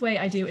simplest way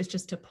I do is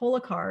just to pull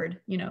a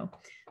card,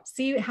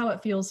 see how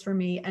it feels for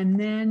me, and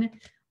then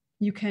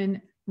you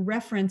can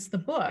reference the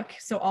book.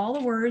 So all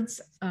the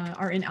words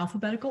are in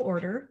alphabetical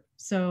order.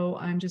 So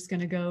I'm just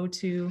going to go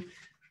to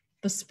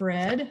the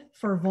spread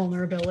for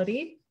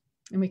vulnerability,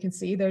 and we can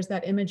see there's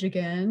that image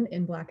again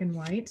in black and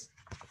white.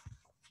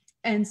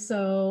 And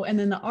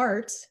then the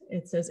art,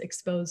 it says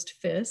exposed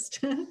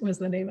fist was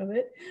the name of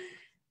it.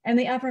 And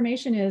the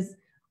affirmation is,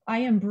 I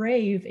am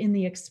brave in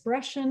the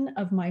expression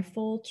of my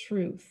full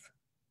truth.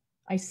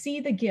 I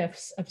see the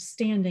gifts of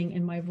standing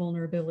in my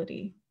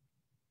vulnerability.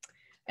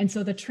 And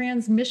so the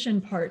transmission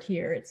part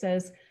here, it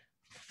says,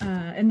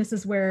 and this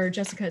is where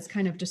Jessica is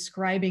kind of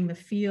describing the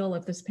feel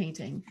of this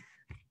painting.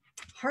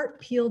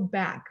 Heart peeled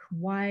back,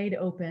 wide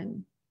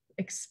open,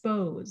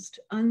 exposed,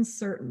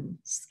 uncertain,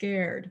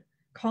 scared,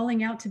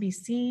 calling out to be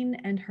seen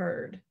and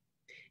heard,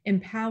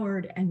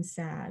 empowered and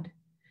sad,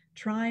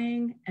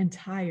 trying and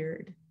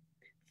tired,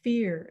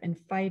 fear and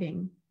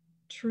fighting,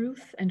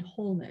 truth and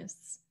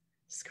wholeness,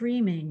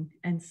 screaming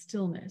and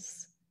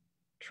stillness,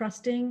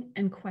 trusting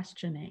and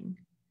questioning,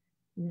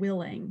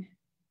 willing.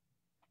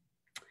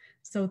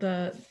 So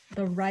the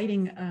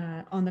writing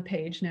on the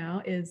page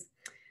now is,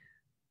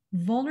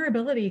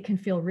 vulnerability can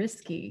feel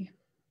risky.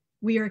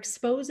 We are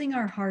exposing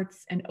our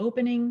hearts and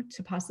opening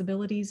to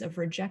possibilities of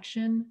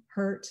rejection,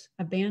 hurt,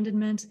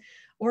 abandonment,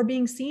 or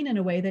being seen in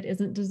a way that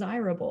isn't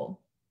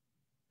desirable.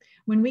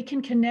 When we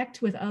can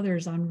connect with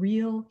others on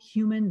real,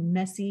 human,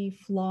 messy,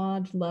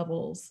 flawed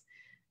levels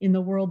in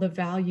the world that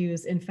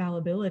values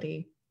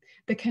infallibility,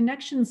 the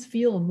connections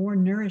feel more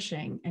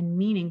nourishing and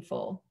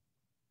meaningful.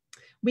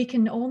 We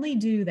can only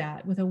do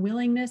that with a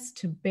willingness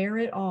to bear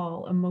it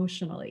all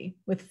emotionally,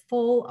 with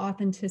full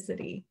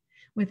authenticity,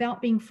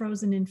 without being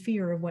frozen in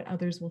fear of what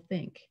others will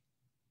think.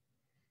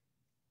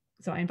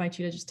 So I invite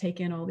you to just take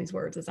in all these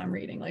words as I'm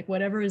reading, like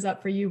whatever is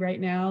up for you right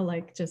now,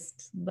 like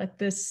just let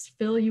this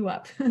fill you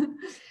up.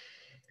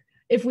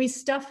 If we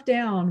stuff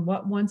down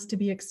what wants to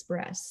be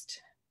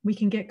expressed, we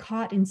can get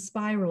caught in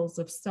spirals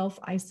of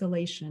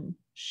self-isolation,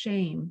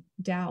 shame,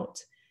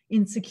 doubt,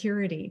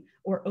 insecurity,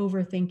 or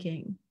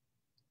overthinking.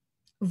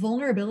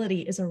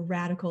 Vulnerability is a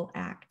radical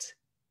act.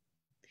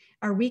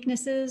 Our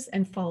weaknesses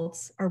and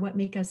faults are what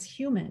make us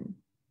human.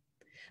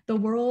 The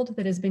world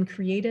that has been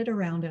created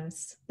around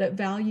us, that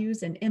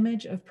values an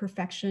image of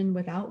perfection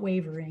without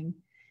wavering,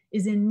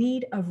 is in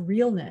need of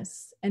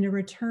realness and a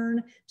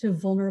return to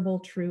vulnerable,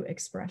 true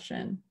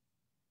expression.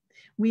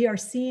 We are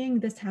seeing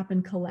this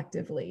happen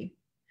collectively.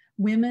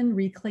 Women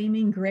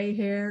reclaiming gray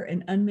hair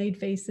and unmade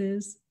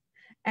faces,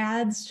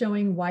 ads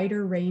showing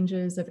wider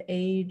ranges of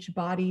age,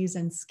 bodies,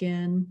 and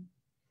skin,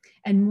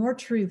 and more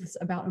truths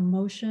about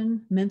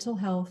emotion, mental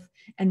health,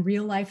 and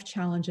real life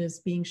challenges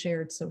being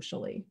shared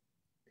socially.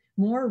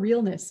 More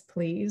realness,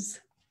 please.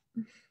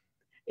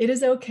 It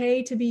is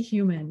okay to be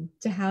human,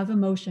 to have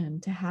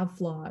emotion, to have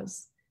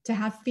flaws, to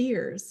have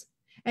fears,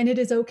 and it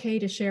is okay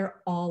to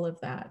share all of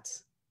that.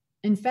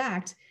 In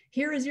fact,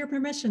 here is your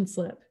permission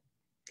slip.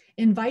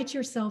 Invite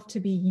yourself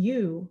to be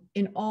you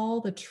in all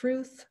the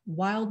truth,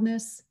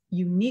 wildness,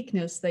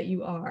 uniqueness that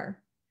you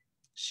are.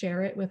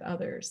 Share it with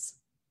others.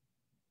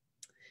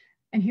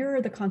 And here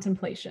are the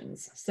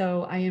contemplations.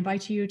 So I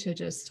invite you to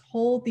just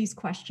hold these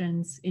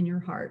questions in your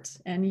heart,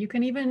 and you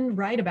can even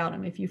write about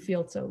them if you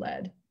feel so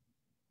led.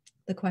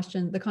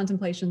 The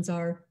contemplations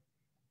are: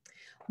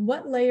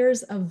 what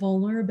layers of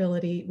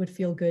vulnerability would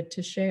feel good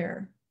to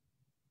share?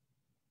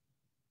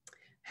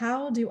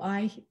 How do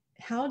I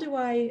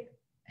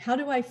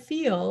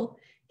feel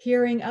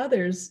hearing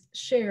others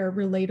share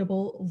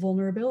relatable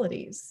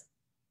vulnerabilities?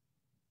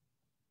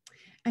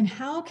 And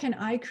how can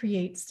I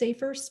create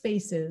safer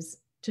spaces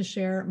to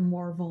share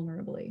more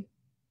vulnerably?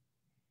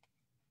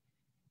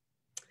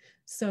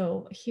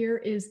 So here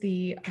is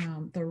the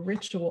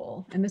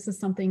ritual, and this is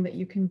something that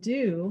you can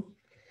do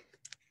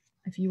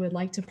if you would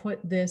like to put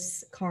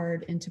this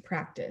card into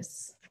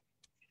practice.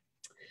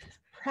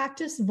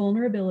 Practice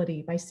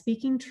vulnerability by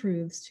speaking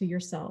truths to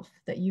yourself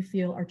that you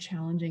feel are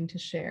challenging to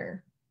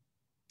share.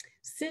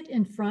 Sit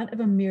in front of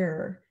a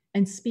mirror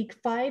and speak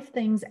 5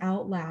 things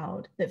out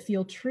loud that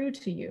feel true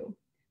to you,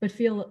 but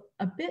feel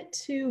a bit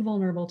too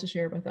vulnerable to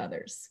share with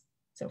others.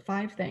 So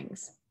 5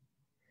 things.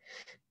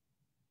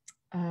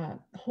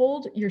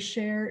 Hold your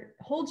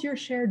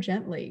share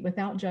gently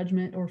without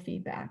judgment or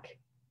feedback.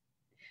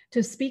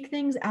 To speak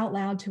things out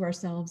loud to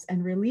ourselves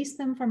and release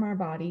them from our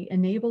body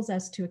enables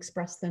us to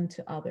express them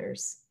to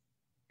others.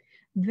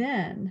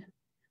 Then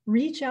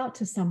reach out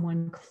to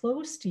someone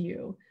close to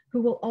you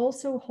who will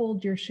also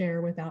hold your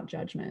share without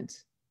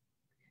judgment.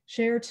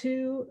 Share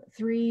 2,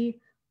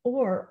 3,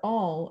 or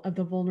all of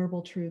the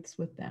vulnerable truths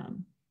with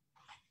them.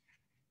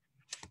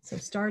 So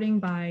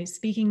starting by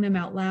speaking them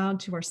out loud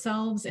to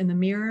ourselves in the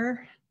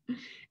mirror,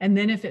 and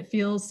then if it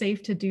feels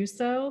safe to do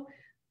so,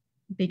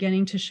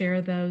 beginning to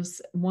share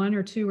those 1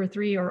 or 2 or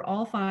 3 or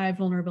all 5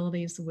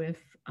 vulnerabilities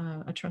with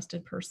a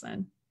trusted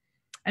person.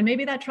 And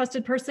maybe that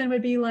trusted person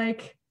would be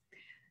like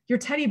your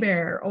teddy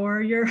bear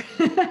or your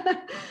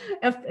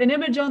an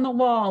image on the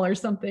wall or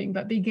something,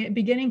 but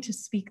beginning to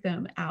speak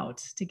them out,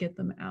 to get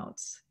them out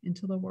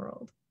into the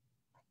world.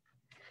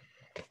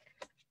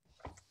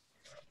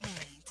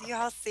 Do you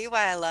all see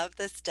why I love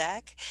this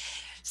deck?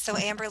 So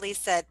Amberly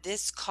said,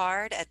 this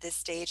card at this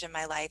stage in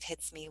my life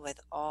hits me with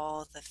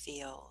all the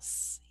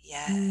feels.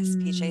 Yes.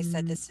 PJ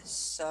said, Mm, this is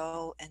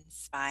so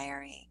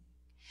inspiring.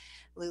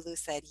 Lulu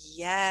said,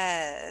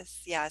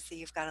 yes. Yeah, so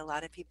you've got a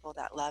lot of people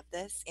that love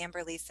this.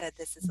 Amberly said,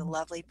 this is a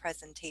lovely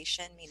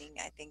presentation, meaning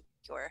I think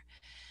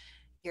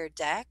your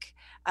deck.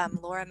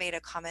 Laura made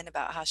a comment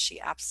about how she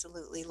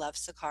absolutely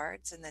loves the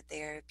cards and that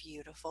they're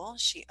beautiful.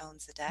 She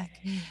owns a deck.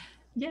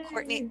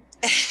 Courtney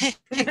yay.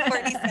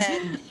 Courtney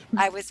said,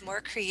 I was more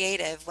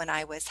creative when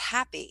I was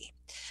happy,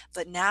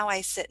 but now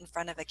I sit in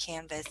front of a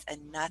canvas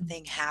and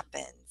nothing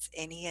happens.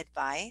 Any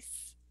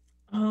advice?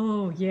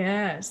 Oh,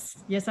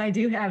 yes. Yes, I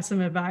do have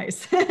some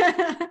advice.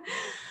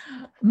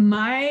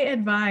 My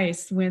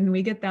advice when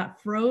we get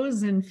that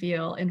frozen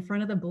feel in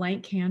front of the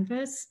blank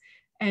canvas,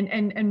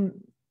 and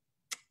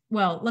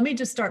well, let me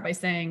just start by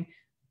saying,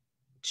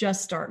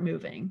 just start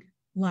moving.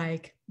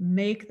 Like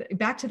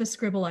back to the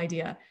scribble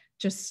idea.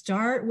 Just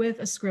start with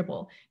a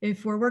scribble.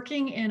 If we're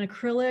working in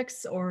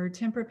acrylics or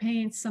tempera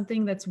paints,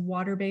 something that's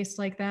water-based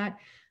like that,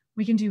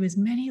 we can do as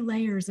many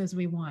layers as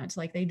we want.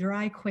 Like they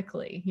dry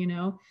quickly, you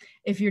know?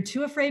 If you're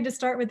too afraid to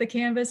start with the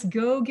canvas,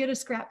 go get a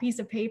scrap piece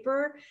of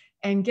paper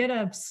and get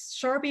a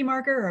Sharpie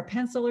marker or a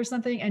pencil or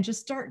something and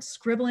just start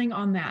scribbling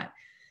on that.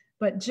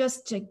 But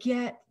just to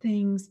get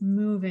things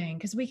moving,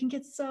 because we can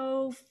get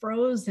so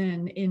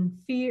frozen in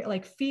fear,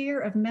 like fear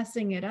of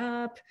messing it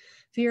up,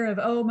 fear of,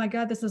 oh my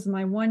God, this is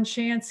my one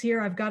chance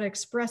here. I've got to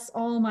express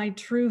all my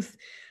truth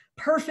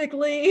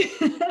perfectly.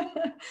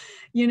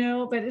 You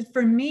know, but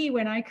for me,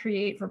 when I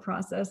create for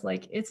process,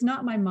 like it's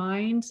not my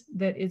mind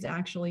that is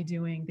actually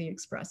doing the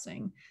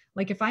expressing.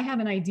 Like if I have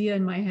an idea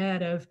in my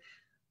head of,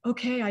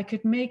 okay, I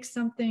could make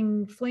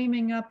something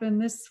flaming up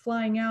and this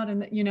flying out,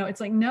 and you know, it's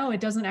like, no,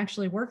 it doesn't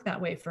actually work that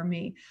way for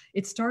me.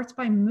 It starts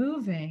by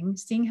moving,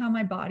 seeing how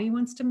my body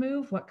wants to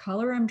move, what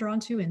color I'm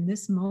drawn to in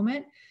this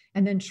moment,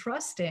 and then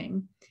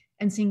trusting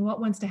and seeing what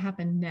wants to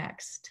happen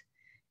next.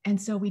 And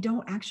so we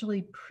don't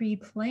actually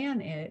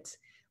pre-plan it,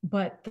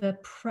 but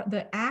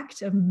the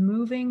act of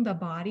moving the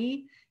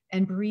body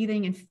and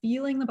breathing and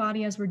feeling the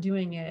body as we're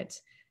doing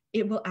it,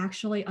 it will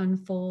actually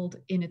unfold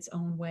in its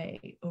own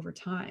way over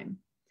time.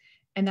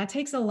 And that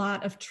takes a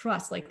lot of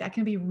trust. Like that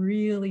can be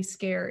really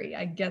scary.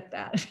 I get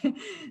that.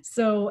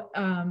 So,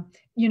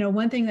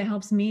 one thing that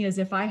helps me is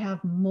if I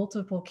have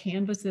multiple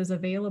canvases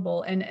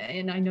available, and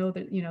I know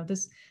that,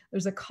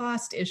 there's a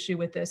cost issue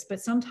with this,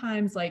 but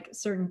sometimes like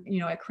certain,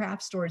 at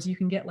craft stores, you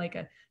can get like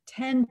a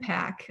 10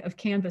 pack of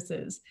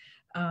canvases,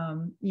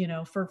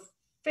 for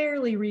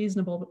fairly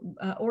reasonable,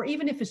 or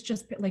even if it's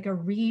just like a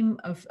ream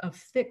of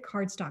thick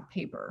cardstock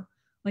paper,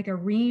 like a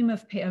ream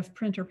of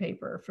printer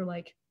paper for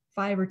like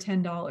 $5 or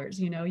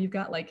 $10. You've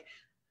got like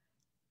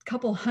a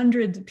couple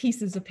hundred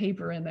pieces of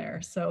paper in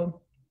there.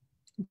 So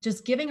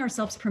just giving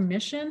ourselves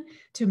permission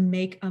to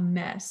make a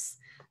mess.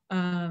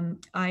 I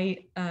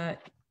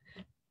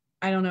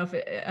don't know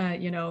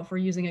if we're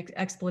using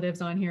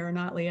expletives on here or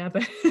not, Leah,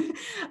 but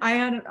I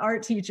had an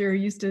art teacher who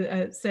used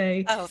to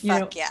say, Oh,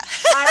 fuck yeah.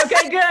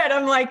 okay, good.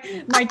 I'm like,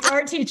 my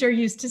art teacher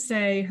used to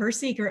say her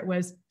secret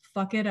was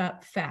fuck it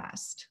up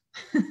fast.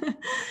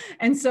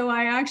 And so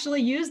I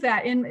actually use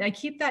that I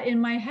keep that in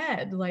my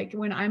head. Like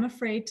when I'm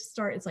afraid to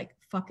start, it's like,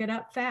 fuck it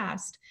up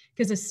fast.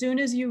 Because as soon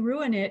as you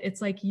ruin it,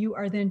 it's like you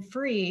are then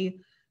free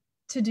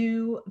to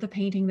do the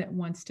painting that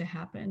wants to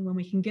happen. When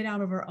we can get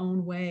out of our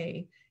own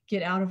way,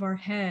 get out of our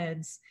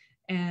heads.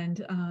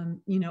 And,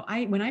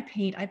 when I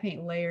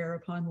paint layer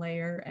upon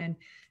layer. And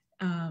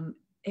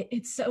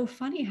it's so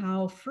funny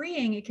how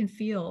freeing it can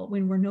feel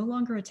when we're no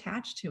longer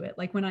attached to it.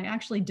 Like when I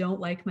actually don't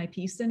like my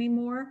piece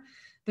anymore,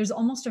 there's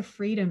almost a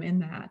freedom in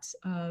that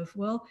of,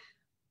 well,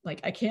 like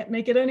I can't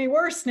make it any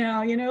worse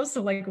now,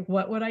 so like,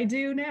 what would I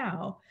do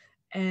now?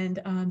 And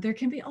there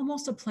can be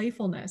almost a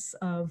playfulness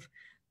of,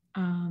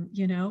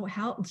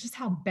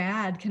 how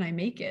bad can I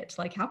make it?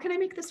 Like, how can I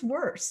make this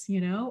worse?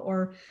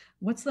 Or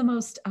what's the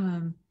most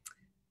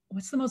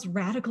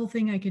radical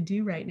thing I could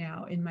do right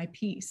now in my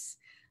piece?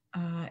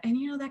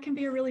 And that can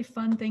be a really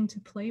fun thing to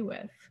play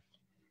with.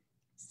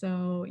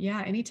 So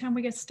yeah, anytime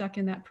we get stuck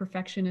in that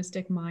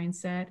perfectionistic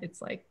mindset,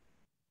 it's like,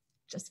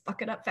 just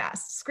fuck it up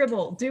fast,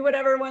 scribble, do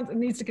whatever it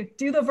needs to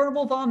do, the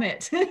verbal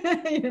vomit.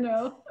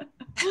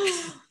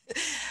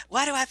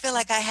 Why do I feel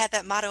like I had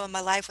that motto in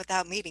my life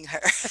without meeting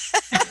her?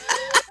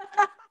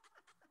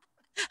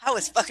 I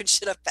was fucking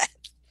shit up bad.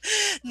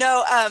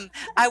 No,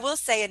 I will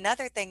say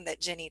another thing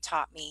that Jenny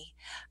taught me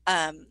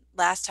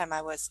last time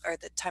or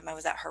the time I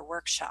was at her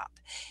workshop,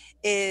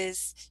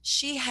 is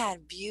she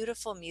had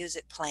beautiful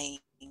music playing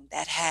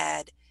that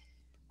had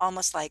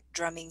almost like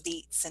drumming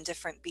beats and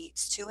different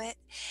beats to it.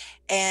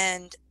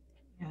 And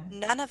Yeah.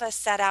 none of us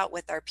set out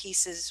with our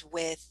pieces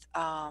with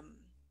a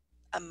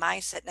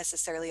mindset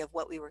necessarily of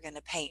what we were going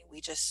to paint.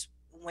 We just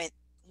went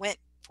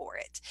for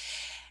it.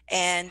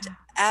 And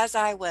as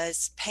I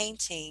was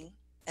painting,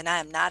 and I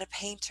am not a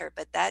painter,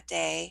 but that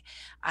day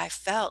I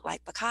felt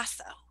like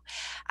Picasso.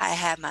 I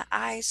had my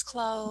eyes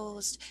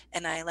closed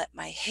and I let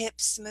my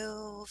hips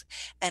move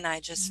and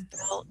I just Yes.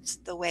 felt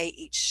the way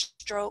each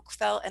stroke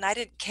felt. And I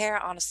didn't care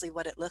honestly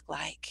what it looked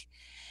like.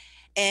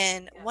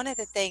 And one of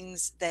the Yes.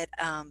 things that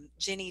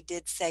Jenny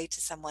did say to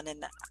someone,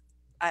 and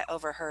I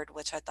overheard,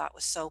 which I thought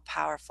was so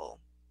powerful,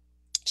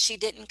 she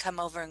didn't come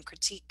over and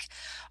critique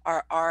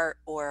our art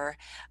or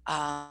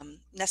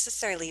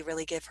necessarily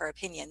really give her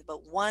opinion.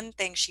 But one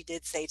thing she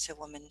did say to a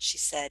woman, she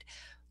said,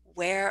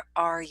 "Where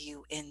are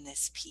you in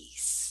this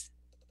piece?"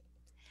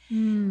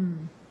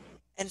 Mm,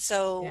 And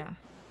so yeah.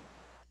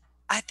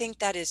 I think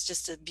that is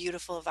just a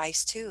beautiful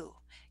advice too.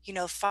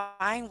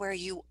 Find where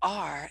you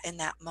are in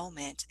that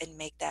moment and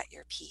make that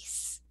your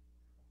piece.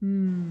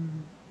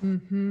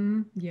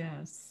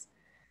 Yes.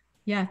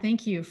 Yeah.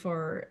 Thank you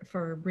for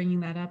bringing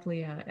that up,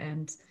 Leah.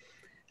 And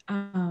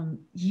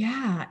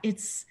yeah,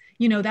 it's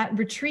that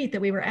retreat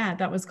that we were at,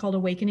 that was called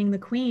Awakening the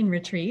Queen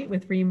retreat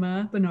with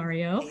Rima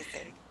Bonario.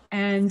 Amazing.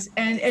 And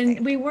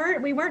Amazing. we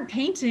weren't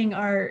painting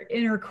our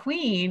inner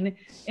queen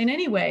in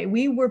any way.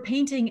 We were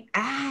painting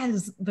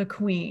as the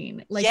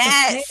queen. Like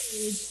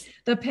Yes.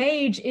 the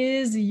page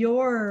is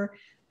your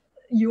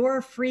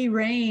free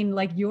reign,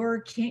 like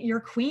your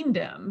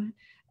queendom.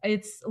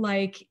 It's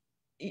like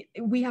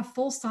we have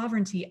full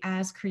sovereignty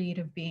as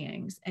creative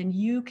beings, and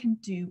you can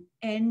do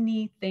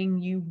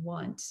anything you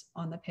want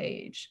on the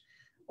page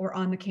or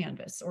on the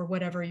canvas or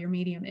whatever your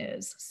medium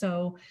is.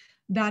 So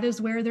that is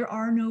where there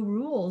are no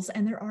rules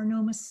and there are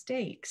no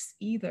mistakes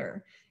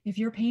either. If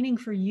you're painting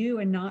for you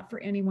and not for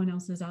anyone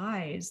else's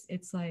eyes,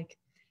 it's like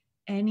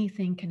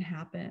anything can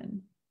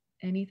happen.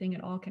 Anything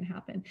at all can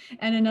happen.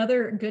 And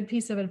another good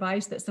piece of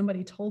advice that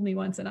somebody told me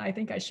once, and I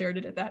think I shared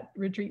it at that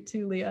retreat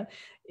too, Leah,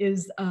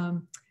 is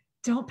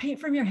don't paint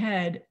from your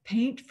head,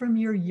 paint from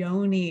your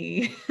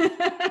yoni.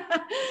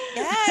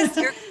 Yes,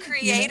 your you know?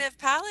 creative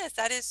palace.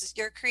 That is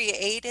your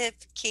creative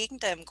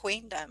kingdom,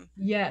 queendom.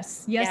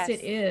 Yes, it Yes.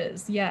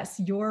 is.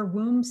 Yes, your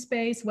womb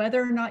space, whether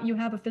or not you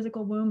have a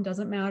physical womb,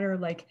 doesn't matter.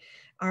 Like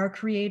our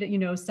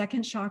creative,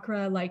 second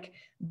chakra, like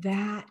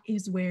that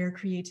is where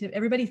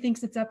everybody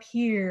thinks it's up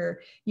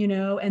here,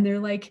 and they're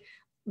like,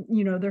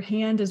 their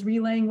hand is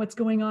relaying what's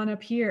going on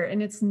up here.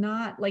 And it's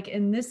not like,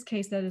 in this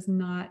case, that is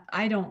not,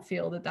 I don't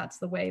feel that that's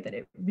the way. That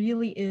it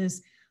really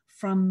is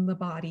from the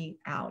body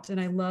out. And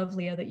I love,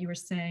 Leah, that you were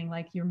saying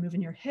like you're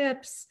moving your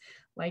hips,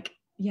 like,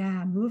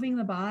 yeah, moving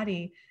the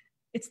body.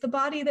 It's the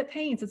body that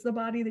paints, it's the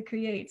body that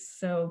creates.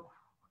 So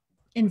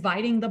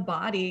inviting the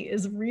body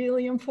is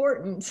really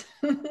important.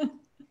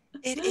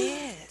 It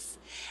is.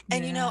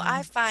 And Yeah.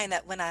 I find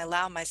that when I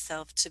allow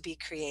myself to be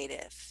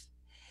creative,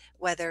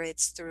 whether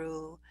it's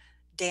through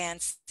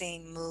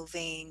dancing,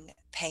 moving,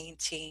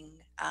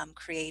 painting,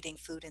 creating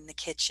food in the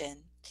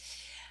kitchen,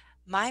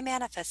 my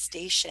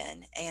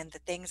manifestation and the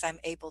things I'm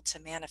able to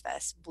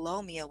manifest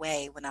blow me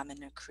away when I'm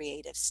in a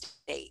creative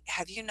state.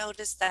 Have you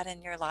noticed that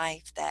in your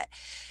life that,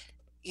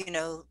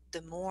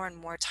 the more and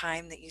more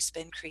time that you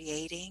spend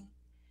creating,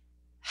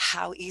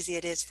 how easy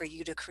it is for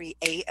you to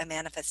create a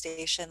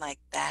manifestation like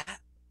that?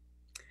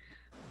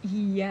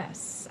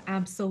 Yes,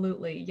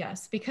 absolutely.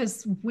 Yes,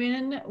 because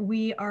when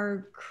we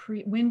are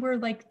when we're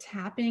like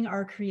tapping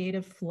our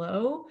creative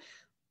flow,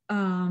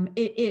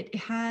 it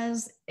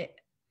has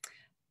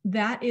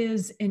that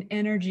is an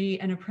energy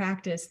and a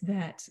practice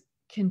that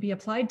can be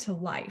applied to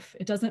life.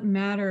 It doesn't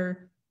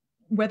matter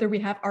whether we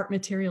have art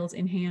materials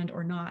in hand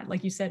or not.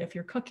 Like you said, if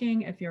you're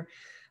cooking, if you're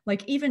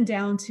like even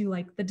down to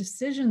like the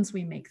decisions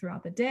we make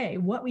throughout the day,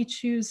 what we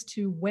choose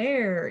to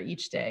wear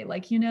each day,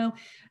 like,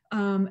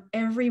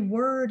 every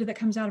word that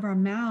comes out of our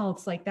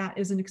mouths, like that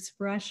is an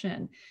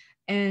expression.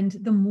 And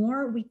the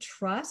more we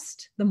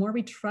trust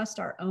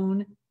our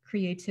own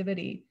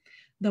creativity,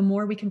 the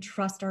more we can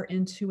trust our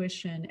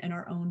intuition and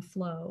our own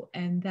flow.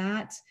 And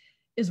that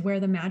is where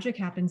the magic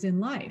happens in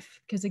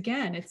life. Because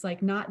again, it's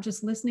like not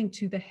just listening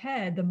to the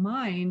head, the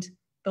mind,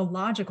 the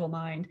logical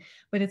mind,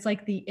 but it's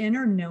like the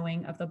inner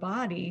knowing of the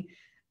body.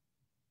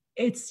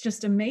 It's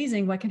just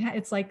amazing what can happen.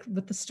 It's like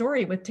with the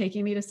story with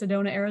taking me to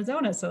Sedona,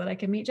 Arizona, so that I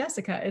can meet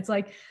Jessica. It's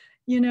like,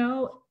 you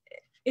know,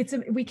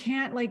 we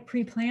can't like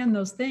pre-plan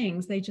those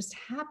things. They just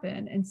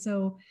happen. And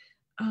so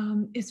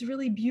it's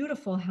really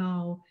beautiful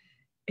how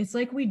it's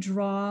like we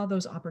draw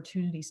those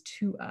opportunities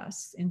to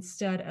us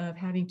instead of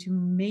having to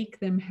make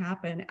them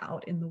happen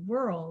out in the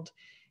world.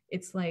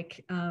 It's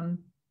like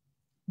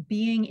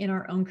being in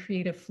our own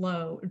creative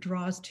flow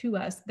draws to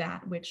us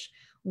that which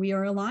we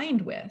are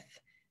aligned with.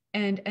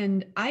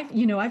 And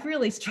I've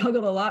really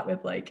struggled a lot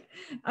with like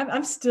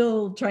I'm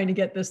still trying to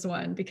get this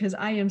one because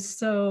I am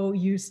so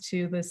used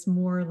to this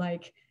more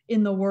like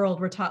in the world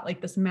we're taught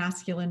like this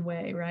masculine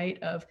way, right,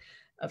 of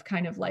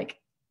kind of like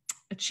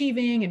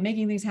achieving and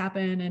making things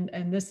happen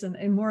and this and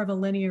in more of a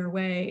linear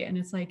way. And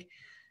it's like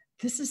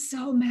this is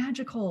so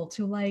magical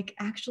to like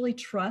actually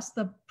trust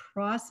the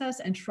process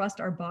and trust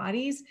our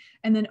bodies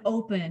and then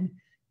open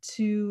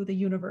to the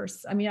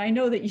universe. I mean, I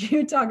know that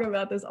you talk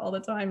about this all the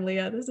time,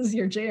 Leah. This is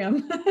your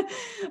jam.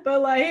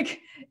 But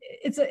like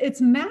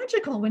it's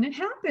magical when it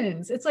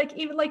happens. It's like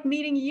even like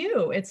meeting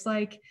you. It's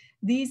like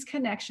these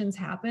connections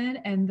happen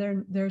and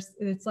there's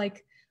it's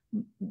like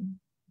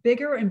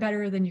bigger and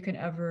better than you can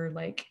ever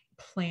like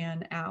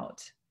plan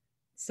out.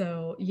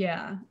 So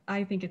yeah,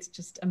 I think it's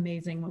just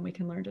amazing when we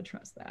can learn to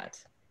trust that.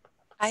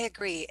 I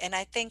agree. And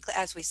I think,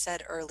 as we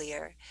said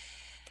earlier,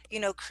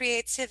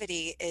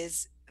 creativity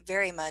is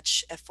very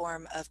much a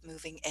form of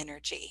moving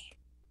energy.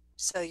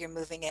 So you're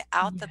moving it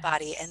out the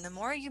body, and the Yes.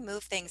 more you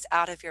move things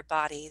out of your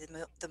body,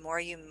 the more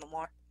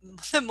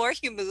the more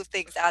you move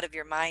things out of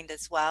your mind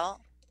as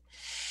well,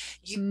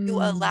 you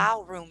Mm,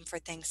 allow room for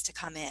things to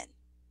come in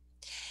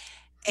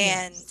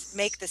and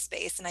make yes. the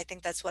space. And I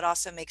think that's what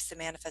also makes the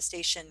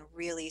manifestation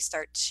really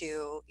start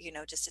to,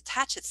 just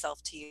attach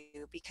itself to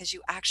you because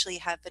you actually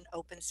have an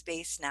open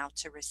space now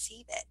to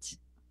receive it.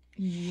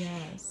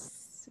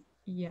 Yes. A-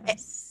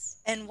 Yes.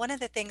 And one of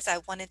the things I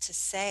wanted to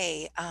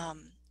say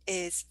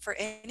is for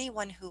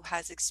anyone who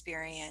has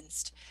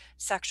experienced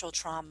sexual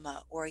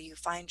trauma or you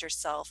find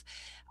yourself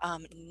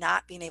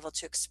not being able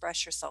to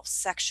express yourself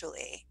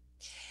sexually,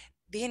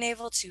 being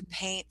able to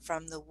paint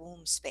from the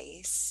womb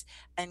space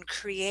and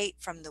create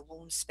from the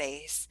womb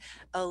space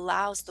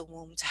allows the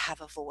womb to have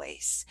a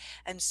voice.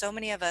 And so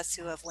many of us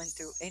who have went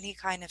through Yes. any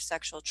kind of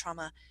sexual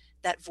trauma,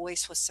 that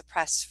voice was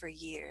suppressed for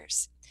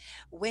years.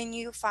 When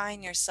you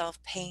find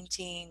yourself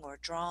painting or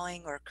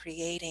drawing or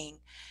creating,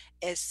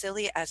 as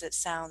silly as it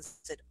sounds,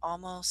 it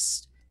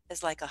almost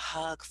is like a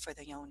hug for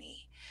the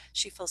yoni.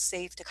 She feels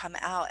safe to come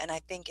out. And I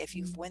think if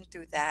you've went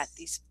through that,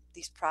 Yes.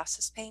 these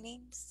process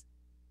paintings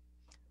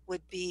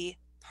would be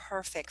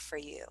perfect for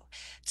you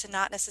to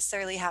not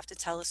necessarily have to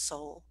tell a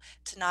soul,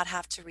 to not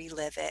have to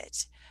relive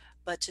it,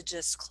 but to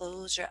just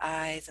close your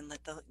eyes and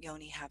let the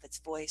yoni have its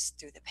voice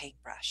through the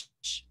paintbrush.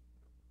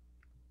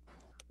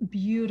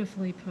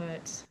 Beautifully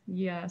put.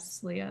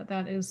 Yes, Leah,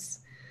 that is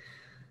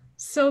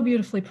so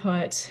beautifully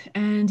put.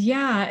 And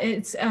yeah,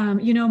 it's,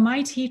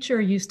 my teacher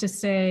used to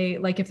say,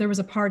 like, if there was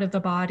a part of the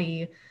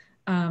body,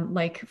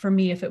 like for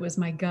me, if it was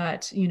my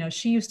gut,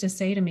 she used to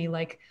say to me,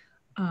 like,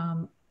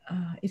 um,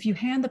 if you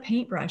hand the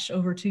paintbrush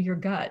over to your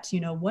gut,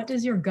 what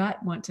does your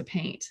gut want to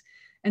paint?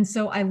 And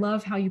so I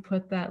love how you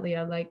put that,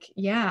 Leah. Like,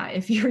 yeah,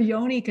 if your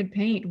yoni could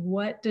paint,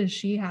 what does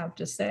she have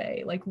to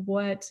say? Like,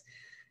 what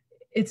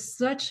it's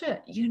such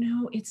a,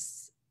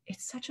 it's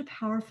such a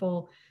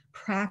powerful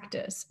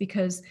practice,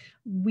 because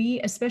we,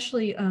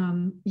 especially,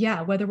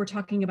 yeah, whether we're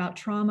talking about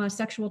trauma,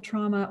 sexual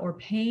trauma, or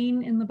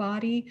pain in the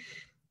body,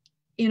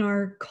 in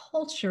our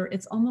culture,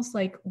 it's almost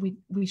like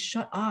we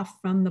shut off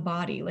from the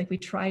body. Like we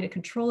try to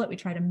control it, we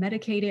try to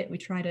medicate it, we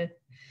try to,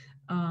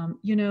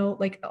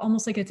 like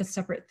almost like it's a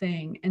separate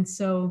thing. And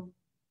so,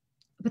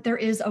 but there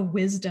is a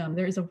wisdom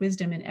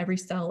in every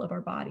cell of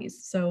our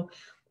bodies. So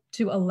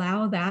to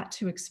allow that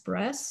to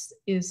express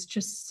is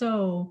just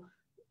so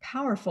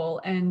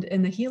powerful, and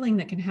the healing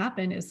that can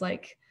happen is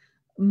like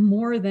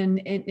more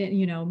than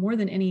more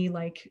than any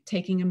like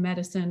taking a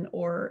medicine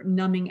or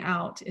numbing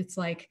out. It's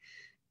like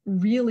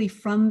really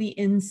from the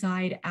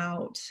inside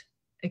out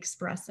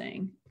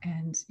expressing.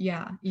 And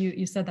yeah,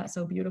 you said that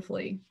so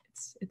beautifully.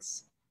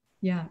 It's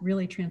yeah,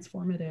 really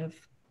transformative.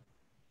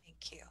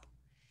 Thank you.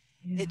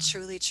 It Yeah.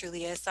 truly,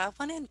 truly is. So I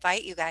want to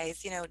invite you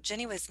guys,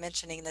 Jenny was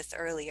mentioning this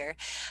earlier.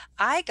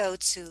 I go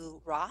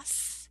to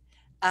Ross,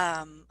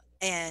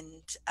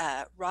 and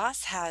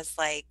Ross has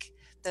like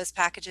those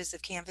packages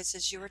of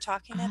canvases you were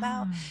talking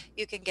about. Ah,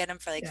 You can get them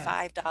for like yes.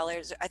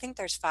 $5. I think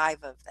there's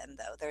five of them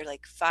though. They're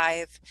like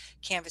five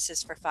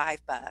canvases for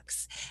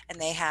 $5, and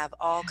they have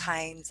all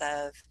kinds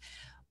of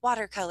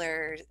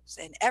watercolors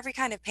and every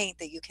kind of paint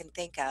that you can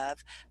think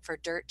of for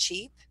dirt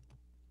cheap.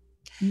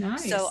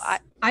 So I,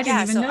 Nice. I didn't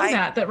yeah, even so know I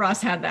that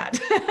Ross had that.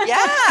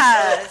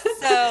 yeah.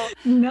 So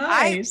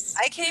I Nice.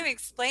 I can't even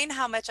explain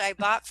how much I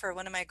bought for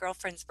one of my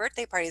girlfriend's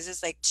birthday parties.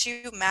 It's like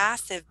two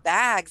massive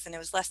bags, and it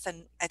was less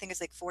than, I think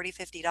it's like 40,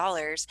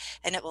 $50,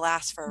 and it will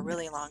last for a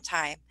really long Nice.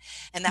 time.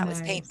 And that was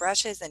Nice.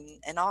 paintbrushes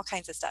and all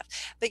kinds of stuff.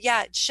 But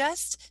yeah,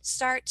 just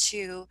start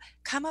to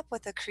come up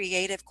with a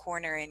creative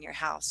corner in your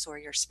house or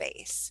your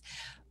space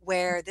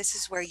where this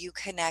is where you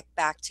connect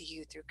back to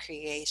you through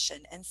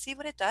creation and see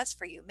what it does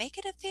for you. Make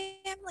it a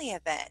family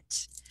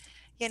event.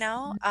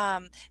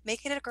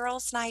 Make it a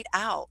girls' night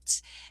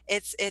out.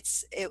 It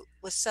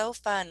was so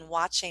fun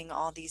watching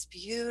all these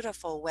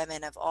beautiful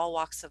women of all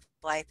walks of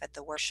life at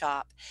the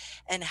workshop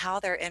and how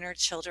their inner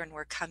children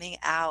were coming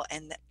out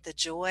and the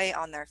joy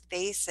on their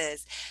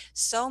faces.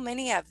 So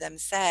many of them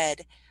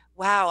said,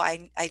 wow,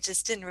 I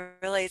just didn't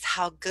realize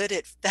how good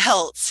it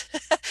felt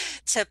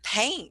to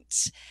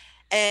paint.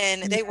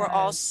 And they were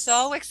all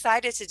so Yes.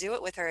 excited to do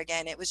it with her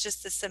again. It was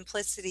just the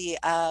simplicity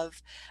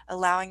of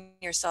allowing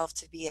yourself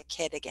to be a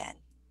kid again.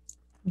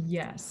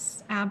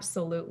 Yes,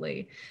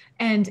 absolutely.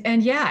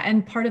 And yeah,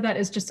 and part of that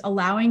is just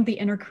allowing the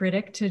inner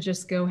critic to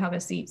just go have a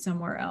seat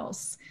somewhere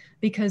else,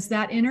 because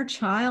that inner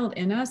child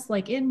in us,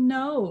 like it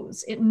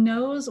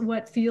knows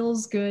what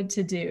feels good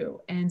to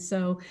do. And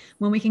so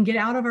when we can get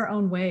out of our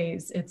own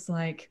ways, it's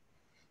like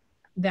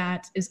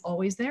that is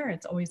always there.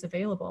 It's always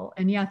available.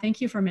 And yeah,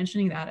 thank you for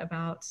mentioning that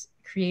about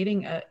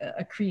creating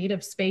a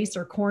creative space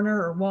or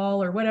corner or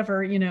wall or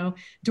whatever,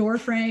 door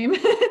frame.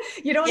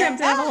 You don't Yeah, have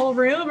to have a whole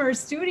room or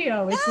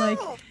studio. It's like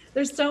no,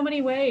 there's so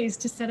many ways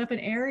to set up an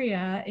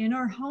area in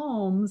our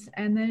homes,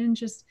 and then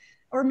just,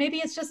 or maybe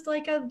it's just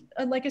like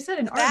like I said,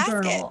 an a art basket.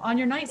 journal on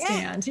your Yeah,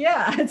 nightstand.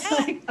 Yeah, it's yeah.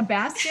 like a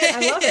basket. I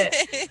love it.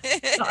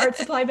 The art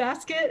supply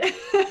basket.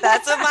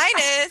 That's what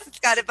mine is. It's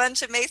got a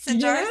bunch of mason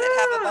jars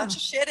that have a bunch Yeah.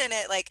 of shit in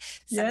it. Like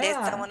some days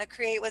I Yeah. want to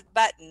create with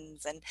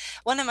buttons. And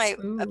one of my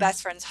Ooh.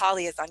 best friends,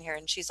 Holly, is on here,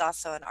 and she's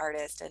also an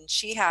artist. And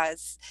she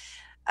has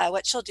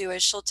what she'll do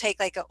is she'll take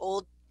like an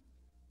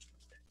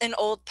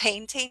old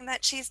painting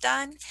that she's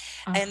done,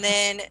 and Uh-huh.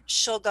 then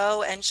she'll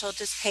go and she'll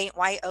just paint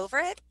white over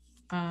it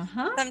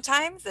Uh-huh.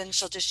 sometimes, and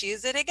she'll just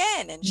use it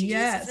again, and she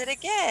uses it Yes.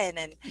 again,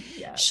 and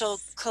she'll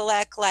Yes.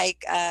 collect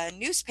like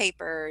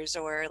newspapers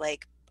or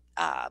like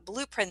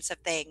blueprints of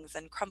things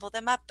and crumble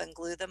them up and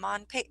glue them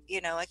on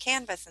a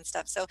canvas and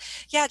stuff. So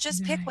yeah,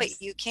 just pick what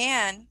Nice. you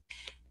can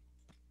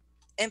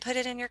and put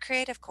it in your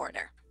creative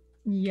corner.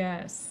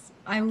 Yes.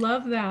 I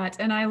love that.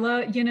 And I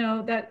love,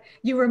 that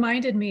you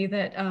reminded me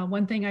that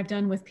one thing I've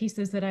done with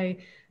pieces that I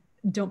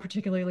don't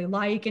particularly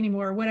like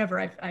anymore, or whatever,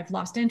 I've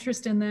lost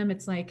interest in them.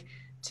 It's like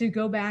to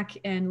go back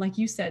and, like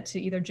you said, to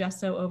either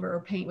gesso over or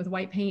paint with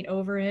white paint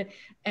over it.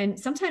 And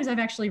sometimes I've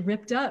actually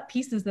ripped up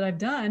pieces that I've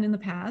done in the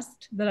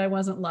past that I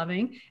wasn't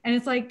loving. And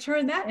it's like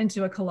turn that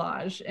into a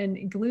collage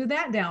and glue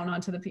that down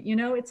onto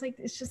it's like,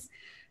 it's just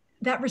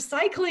that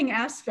recycling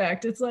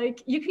aspect. It's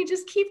like you can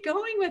just keep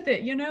going with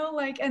it,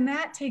 like, and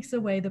that takes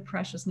away the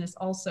preciousness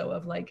also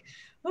of like,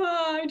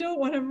 oh, I don't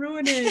want to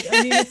ruin it. I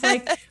mean, it's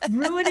like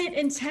ruin it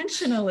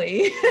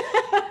intentionally.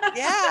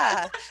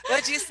 Yeah.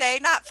 What'd you say?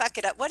 Not fuck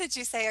it up. What did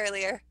you say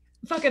earlier?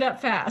 Fuck it up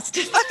fast.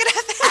 Fuck it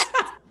up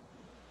fast.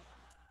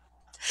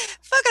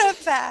 Fuck it up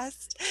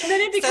fast. And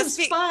then it So becomes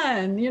speak.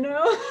 fun.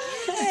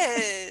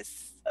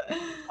 Yes.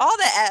 All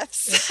the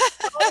F's.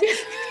 You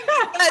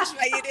can be judged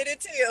why you did it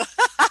too.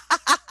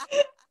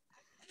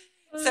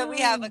 So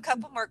we have a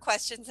couple more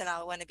questions, and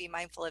I want to be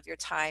mindful of your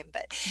time.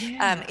 But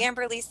Yeah.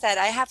 Amberly said,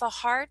 I have a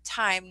hard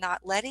time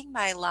not letting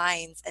my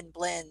lines and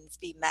blends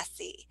be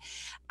messy.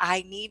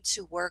 I need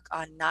to work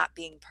on not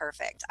being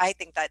perfect. I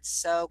think that's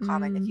so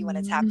common. If you want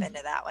to tap Mm.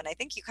 into that one, I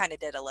think you kind of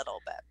did a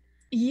little bit.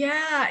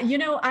 Yeah,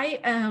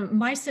 I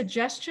my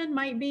suggestion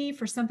might be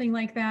for something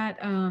like that,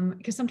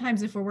 because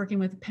sometimes if we're working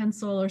with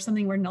pencil or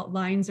something where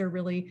lines are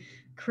really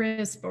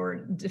crisp or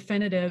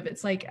definitive,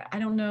 it's like I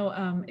don't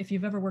know if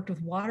you've ever worked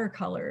with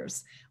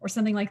watercolors or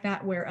something like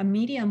that, where a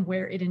medium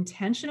where it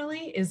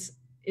intentionally is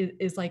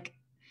like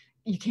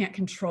you can't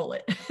control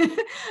it.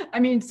 I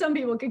mean, some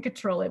people can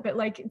control it, but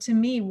like to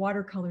me,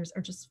 watercolors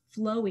are just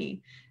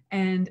flowy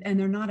and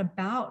they're not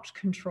about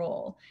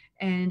control.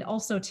 And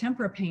also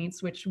tempera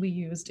paints, which we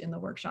used in the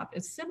workshop,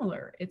 is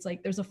similar. It's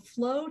like there's a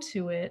flow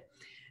to it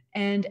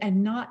and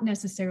not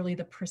necessarily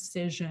the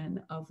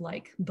precision of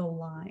like the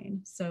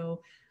line.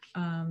 So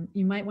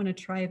you might want to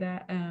try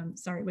that.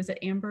 Sorry, was it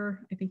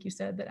Amber? I think you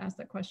said that asked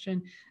that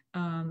question.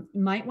 You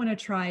might want to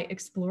try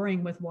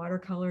exploring with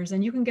watercolors,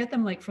 and you can get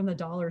them like from the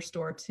dollar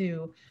store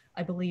too.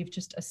 I believe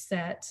just a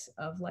set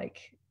of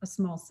like a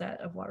small set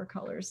of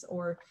watercolors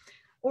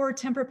or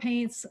tempera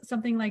paints,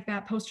 something like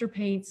that, poster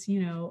paints,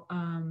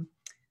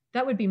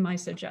 that would be my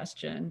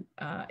suggestion.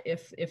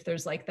 If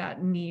there's like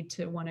that need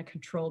to want to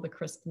control the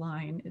crisp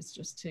line, is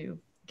just to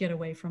get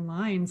away from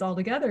lines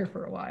altogether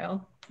for a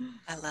while.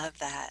 I love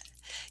that.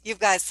 You've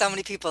got so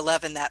many people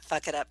loving that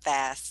 "fuck it up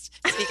fast."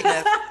 Speaking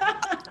of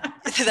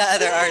the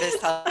other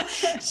artist,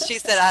 she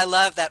said, "I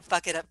love that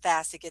fuck it up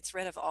fast. It gets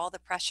rid of all the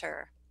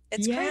pressure."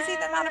 It's crazy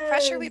the amount of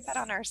pressure we put Yes.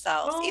 on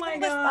ourselves, Oh even my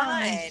with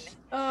fun. gosh.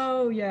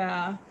 Oh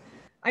yeah.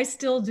 I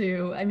still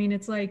do. I mean,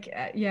 it's like,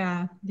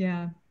 yeah,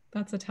 yeah,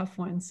 that's a tough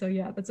one. So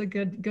yeah, that's a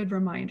good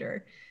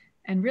reminder.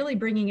 And really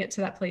bringing it to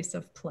that place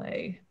of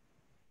play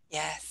is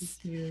Yes.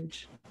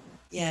 huge.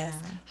 Yes.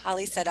 Yeah.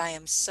 Holly Yeah. said, "I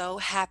am so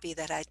happy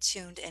that I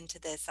tuned into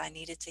this. I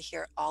needed to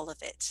hear all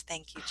of it.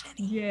 Thank you,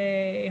 Jenny."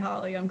 Yay,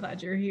 Holly, I'm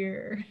glad you're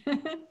here.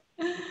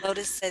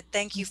 Lotus said,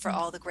 "Thank you for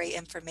Awesome. all the great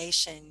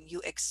information.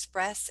 You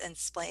express and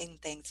explain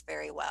things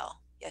very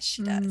well." Yes,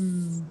 she does.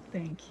 Mm,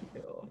 thank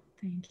you.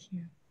 Thank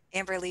you.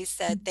 Amber Lee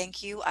said,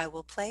 "Thank you. I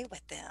will play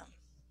with them."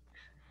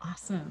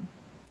 Awesome.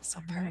 So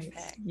All right.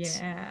 perfect.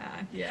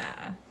 Yeah.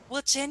 Yeah.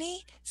 Well,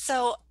 Jenny,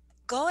 so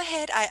go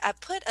ahead. I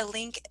put a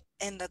link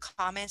in the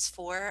comments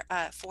for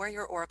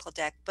your Oracle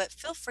deck, but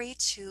feel free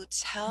to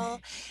tell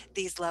Okay.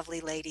 these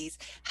lovely ladies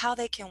how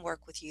they can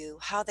work with you,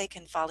 how they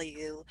can follow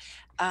you,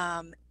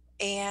 um,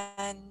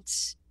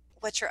 and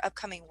what your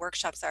upcoming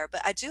workshops are.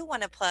 But I do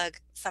want to plug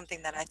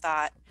something that I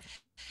thought,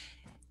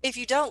 if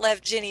you don't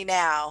love Jenny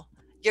now,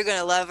 you're going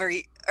to love her,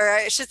 or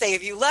I should say,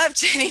 if you love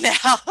Jenny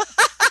now,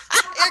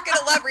 you're going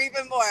to love her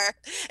even more.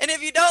 And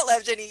if you don't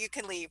love Jenny, you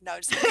can leave. No,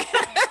 just kidding.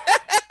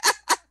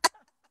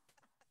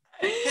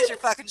 Because you're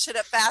fucking shit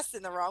up fast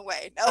in the wrong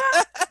way. No. um,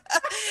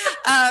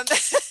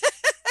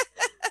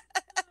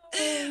 Oh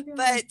my God.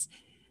 but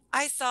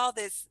I saw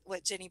this,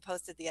 what Jenny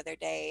posted the other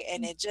day,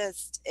 and it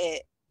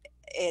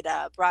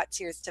brought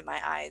tears to my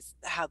eyes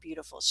how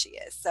beautiful she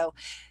is. So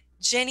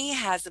Jenny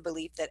has a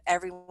belief that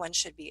everyone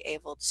should be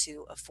able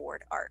to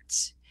afford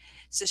art.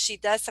 So she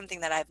does something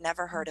that I've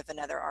never heard of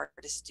another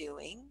artist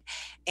doing,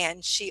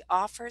 and she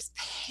offers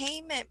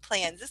payment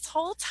plans. This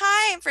whole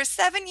time for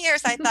 7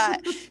 years, I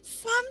thought,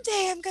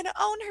 someday I'm going to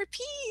own her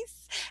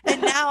piece.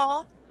 And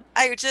now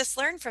I just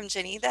learned from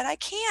Jenny that I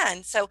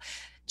can. So,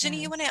 Jenny,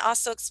 you want Yes. to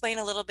also explain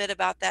a little bit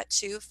about that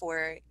too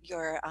for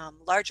your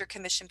larger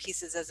commission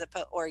pieces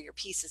or your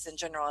pieces in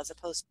general, as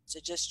opposed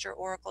to just your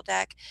Oracle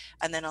deck,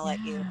 and then I'll let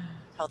you Yeah.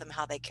 tell them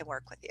how they can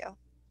work with you.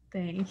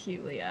 Thank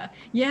you, Leah.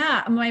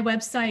 Yeah, my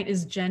website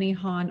is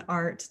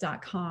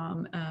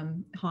jennyhahnart.com.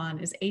 Hahn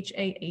is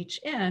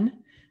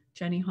Hahn,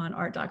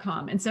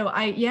 jennyhahnart.com. And so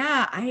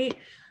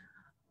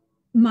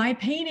my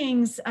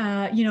paintings,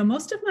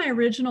 most of my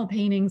original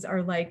paintings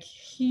are like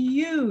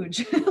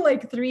huge,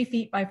 like 3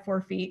 feet by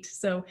 4 feet.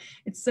 So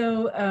it's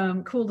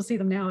so cool to see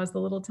them now as the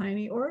little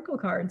tiny oracle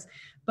cards.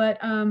 But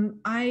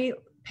I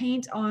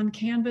paint on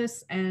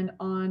canvas and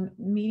on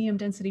medium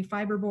density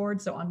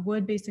fiberboard, so on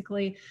wood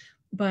basically.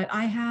 But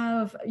I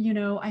have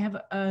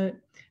a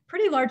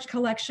pretty large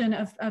collection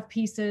of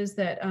pieces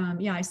that,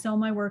 I sell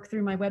my work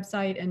through my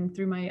website and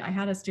I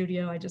had a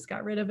studio, I just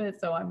got rid of it.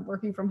 So I'm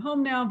working from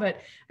home now, but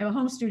I have a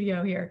home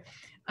studio here.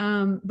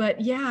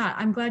 But yeah,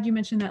 I'm glad you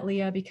mentioned that,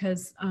 Leah,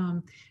 because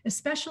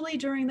especially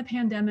during the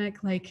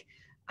pandemic, like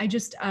I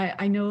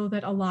know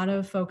that a lot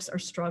of folks are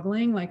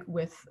struggling, like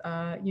with,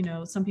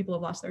 some people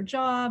have lost their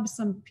jobs,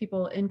 some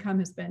people income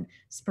has been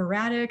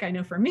sporadic. I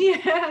know for me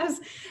it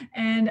has.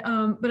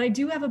 But I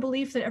do have a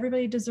belief that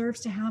everybody deserves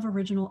to have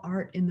original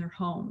art in their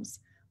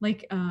homes.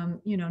 Like,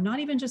 not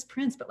even just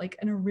prints, but like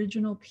an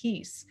original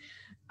piece.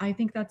 I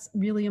think that's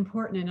really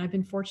important. And I've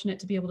been fortunate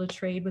to be able to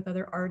trade with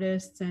other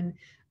artists and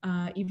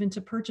even to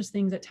purchase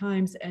things at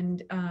times.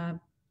 And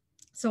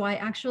so I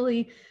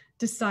actually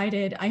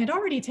decided, I had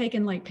already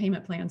taken like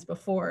payment plans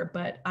before,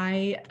 but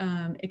I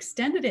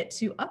extended it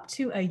to up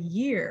to a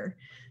year.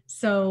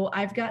 So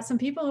I've got some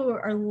people who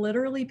are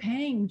literally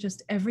paying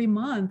just every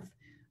month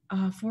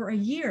for a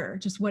year,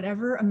 just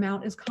whatever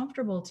amount is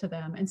comfortable to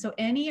them. And so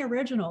any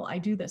original I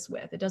do this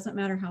with, it doesn't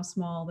matter how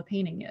small the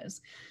painting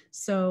is.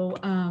 So,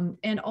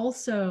 and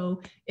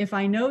also if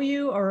I know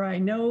you or I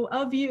know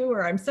of you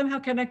or I'm somehow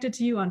connected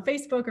to you on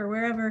Facebook or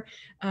wherever,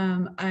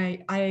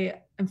 I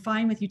am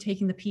fine with you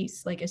taking the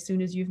piece like as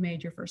soon as you've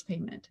made your first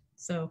payment.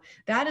 So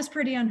that is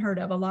pretty unheard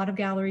of. A lot of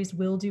galleries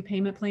will do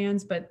payment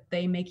plans, but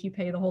they make you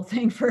pay the whole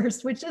thing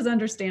first, which is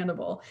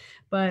understandable.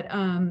 But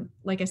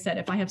like I said,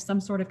 if I have some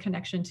sort of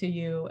connection to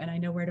you and I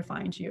know where to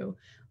find you,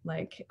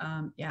 like,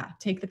 yeah,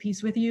 take the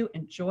piece with you,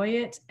 enjoy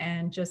it,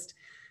 and just,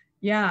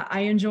 yeah,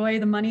 I enjoy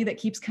the money that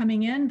keeps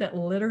coming in that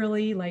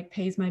literally like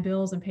pays my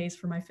bills and pays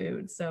for my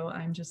food. So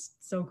I'm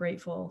just so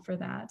grateful for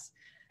that.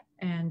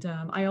 And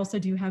I also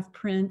do have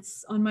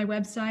prints on my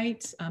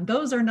website.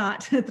 Those are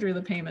not through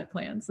the payment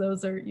plans.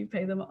 Those are, you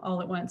pay them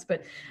all at once,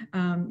 but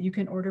you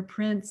can order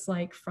prints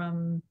like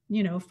from,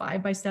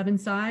 5x7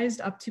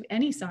 sized up to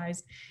any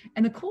size.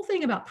 And the cool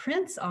thing about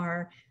prints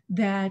are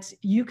that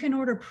you can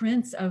order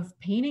prints of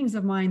paintings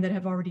of mine that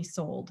have already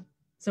sold.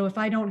 So if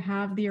I don't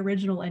have the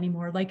original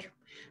anymore, like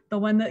the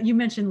one that you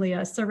mentioned,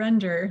 Leah,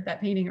 Surrender,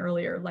 that painting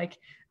earlier, like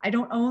I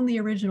don't own the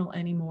original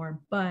anymore,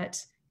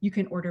 but you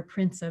can order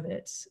prints of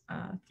it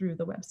through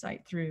the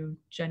website, through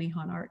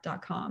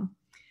jennyhahnart.com.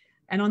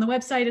 And on the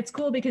website, it's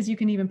cool because you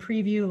can even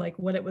preview like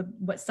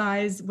what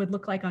size would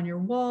look like on your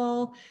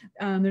wall.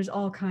 There's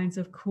all kinds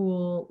of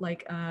cool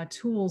like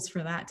tools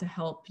for that to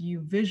help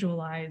you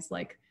visualize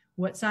like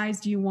what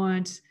size do you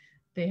want.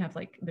 They have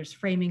like, there's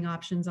framing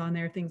options on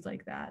there, things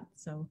like that.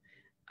 So,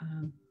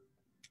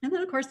 and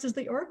then of course there's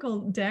the Oracle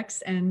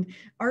decks and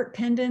art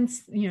pendants,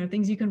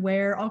 things you can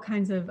wear, all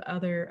kinds of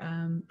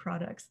other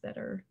products that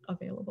are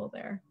available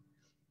there.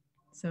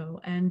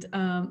 So, and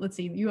let's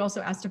see, you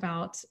also asked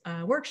about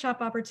workshop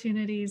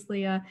opportunities,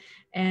 Leah,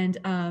 and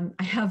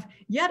I have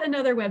yet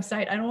another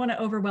website. I don't want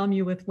to overwhelm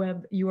you with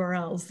web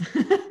URLs.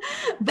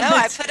 No,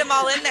 I but put them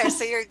all in there,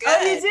 so you're good.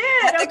 Oh, you Is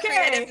that did? the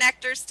Creative Okay.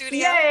 Nectar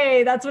Studio?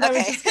 Yay, that's what I was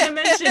Okay. just going to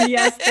mention.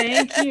 Yes,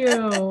 thank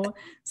you.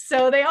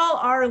 So they all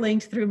are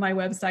linked through my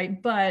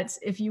website, but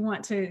if you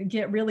want to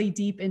get really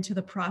deep into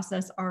the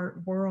process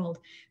art world,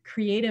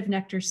 Creative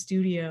Nectar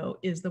Studio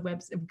is the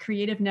website.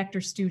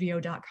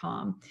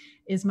 creativenectarstudio.com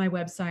is my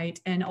website.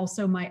 And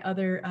also my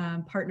other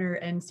partner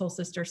and soul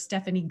sister,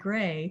 Stephanie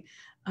Gray,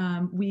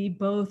 we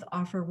both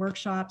offer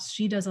workshops.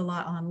 She does a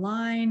lot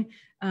online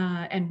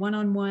and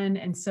one-on-one.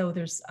 And so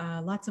there's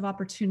lots of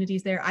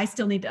opportunities there. I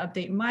still need to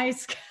update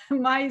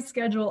my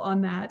schedule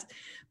on that.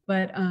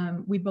 But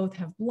we both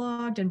have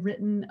blogged and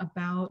written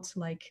about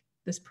like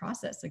this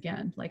process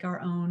again, like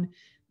our own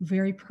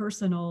very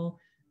personal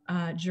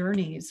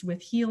journeys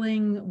with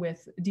healing,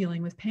 with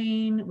dealing with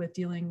pain, with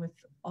dealing with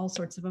all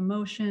sorts of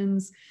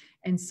emotions.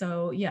 And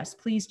so, yes,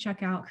 please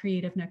check out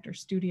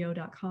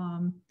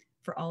creativenectarstudio.com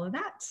for all of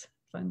that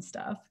fun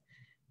stuff.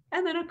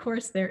 And then of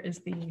course there is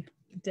the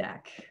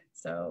deck,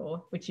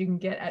 so which you can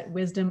get at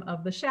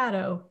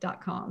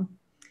wisdomoftheshadow.com.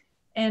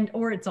 And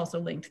or it's also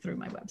linked through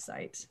my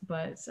website,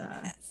 but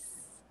Yes.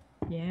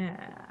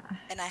 yeah.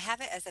 And I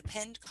have it as a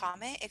pinned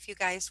comment if you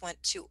guys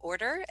want to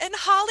order. And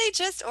Holly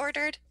just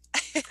ordered.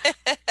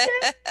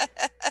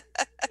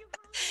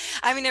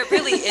 I mean, it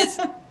really is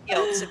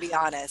real, to be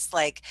honest.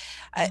 Like,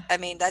 I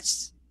mean,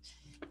 that's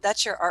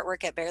your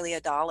artwork at barely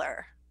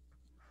 $1,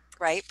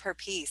 right? Per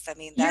piece. I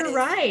mean, You're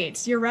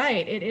right. You're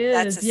right. It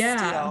that's a is.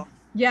 Yeah. steal.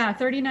 Yeah.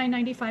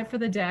 $39.95 for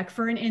the deck.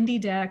 For an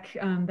indie deck,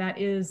 that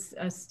is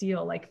a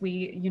steal. Like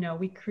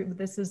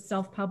this is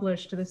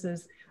self-published. This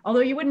is,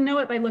 although you wouldn't know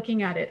it by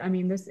looking at it. I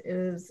mean, this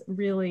is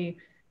really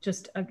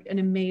just an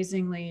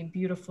amazingly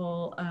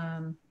beautiful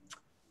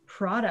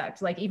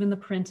product. Like even the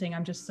printing,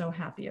 I'm just so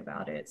happy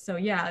about it. So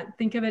yeah,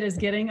 think of it as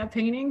getting a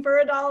painting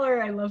for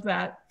 $1. I love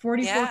that.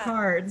 44 Yeah.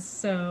 cards.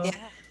 So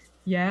Yeah.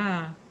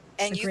 yeah,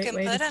 And a you great can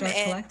way to put them start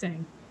in,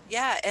 collecting.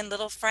 yeah, in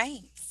little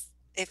frames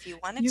if you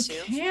wanted You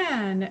to.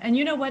 can. And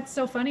you know what's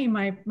so funny?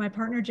 My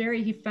partner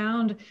Jerry, he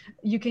found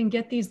you can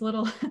get these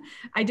little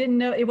I didn't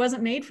know it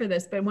wasn't made for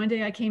this, but one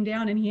day I came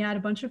down and he had a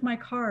bunch of my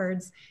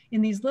cards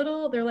in these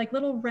little, they're like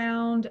little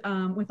round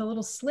with a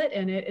little slit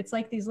in it. It's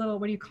like these little,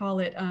 what do you call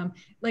it?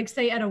 Like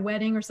say at a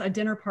wedding or a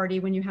dinner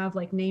party when you have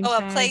like name Oh, a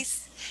tags,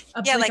 place,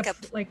 yeah, like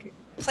what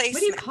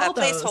do you a call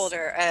those?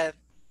 placeholder,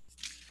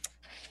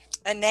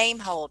 a name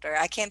holder.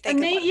 I can't A think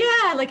of name, what.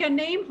 yeah, like a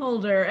name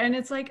holder. And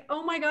it's like,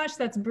 oh my gosh,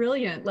 that's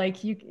brilliant. Like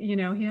he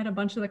had a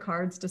bunch of the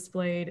cards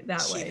displayed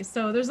that way. Cute.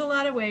 So there's a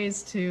lot of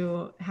ways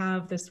to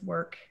have this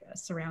work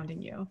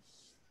surrounding you.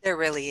 There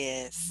really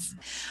is.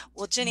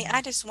 Well, Jenny, Yeah.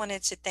 I just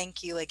wanted to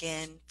thank you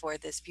again for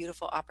this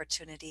beautiful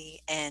opportunity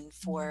and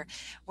for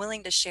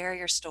willing to share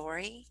your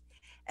story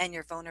and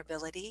your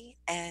vulnerability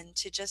and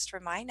to just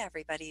remind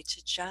everybody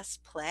to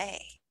just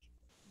play.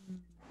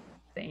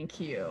 Thank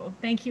you.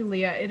 Thank you,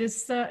 Leah. It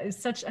is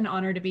such an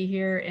honor to be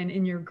here and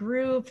in your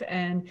group.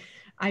 And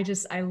I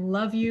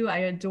love you. I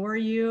adore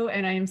you.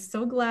 And I am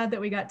so glad that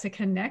we got to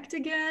connect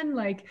again.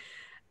 Like,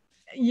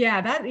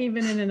 Yeah, that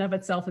even in and of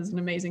itself is an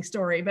amazing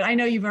story. But I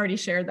know you've already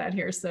shared that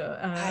here, so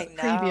I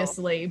know.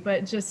 previously.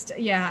 But just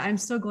yeah, I'm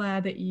so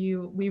glad that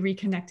we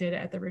reconnected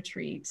at the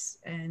retreat,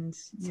 and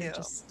you're Too.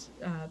 just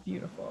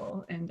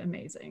beautiful and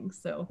amazing.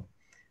 So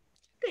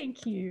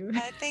thank you.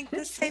 I think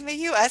the same of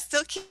you. I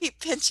still keep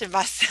pinching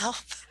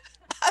myself.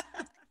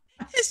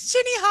 Is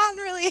Jenny Hahn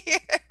really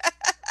here?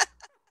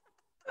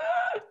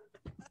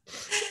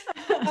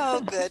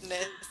 Oh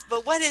goodness.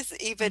 But what is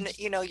even,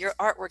 your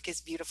artwork is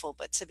beautiful,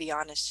 but to be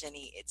honest,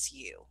 Jenny, it's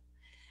you.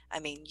 I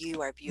mean,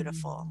 you are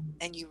beautiful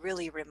and you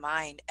really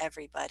remind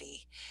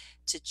everybody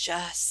to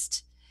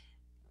just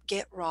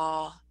get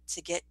raw,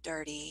 to get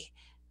dirty,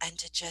 and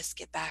to just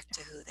get back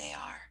to who they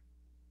are.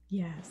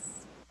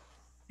 Yes,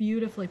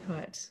 beautifully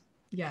put.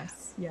 Yeah.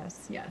 Yes,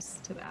 yes, yes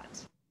to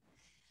that.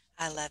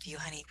 I love you,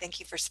 honey. Thank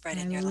you for I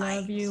spreading your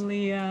love you, light.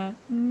 Leah.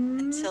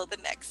 Until the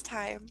next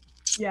time,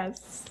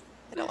 Yes.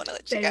 I don't want to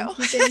let you go.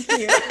 Thank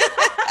you.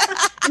 Thank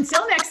you.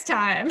 Until next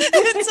time.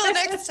 Until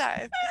next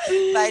time.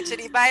 Bye,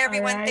 Jenny. Bye, All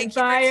everyone. right. Thank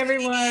you for Bye, tuning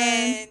everyone.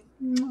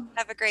 in.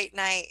 Have a great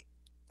night.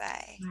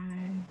 Bye. Bye.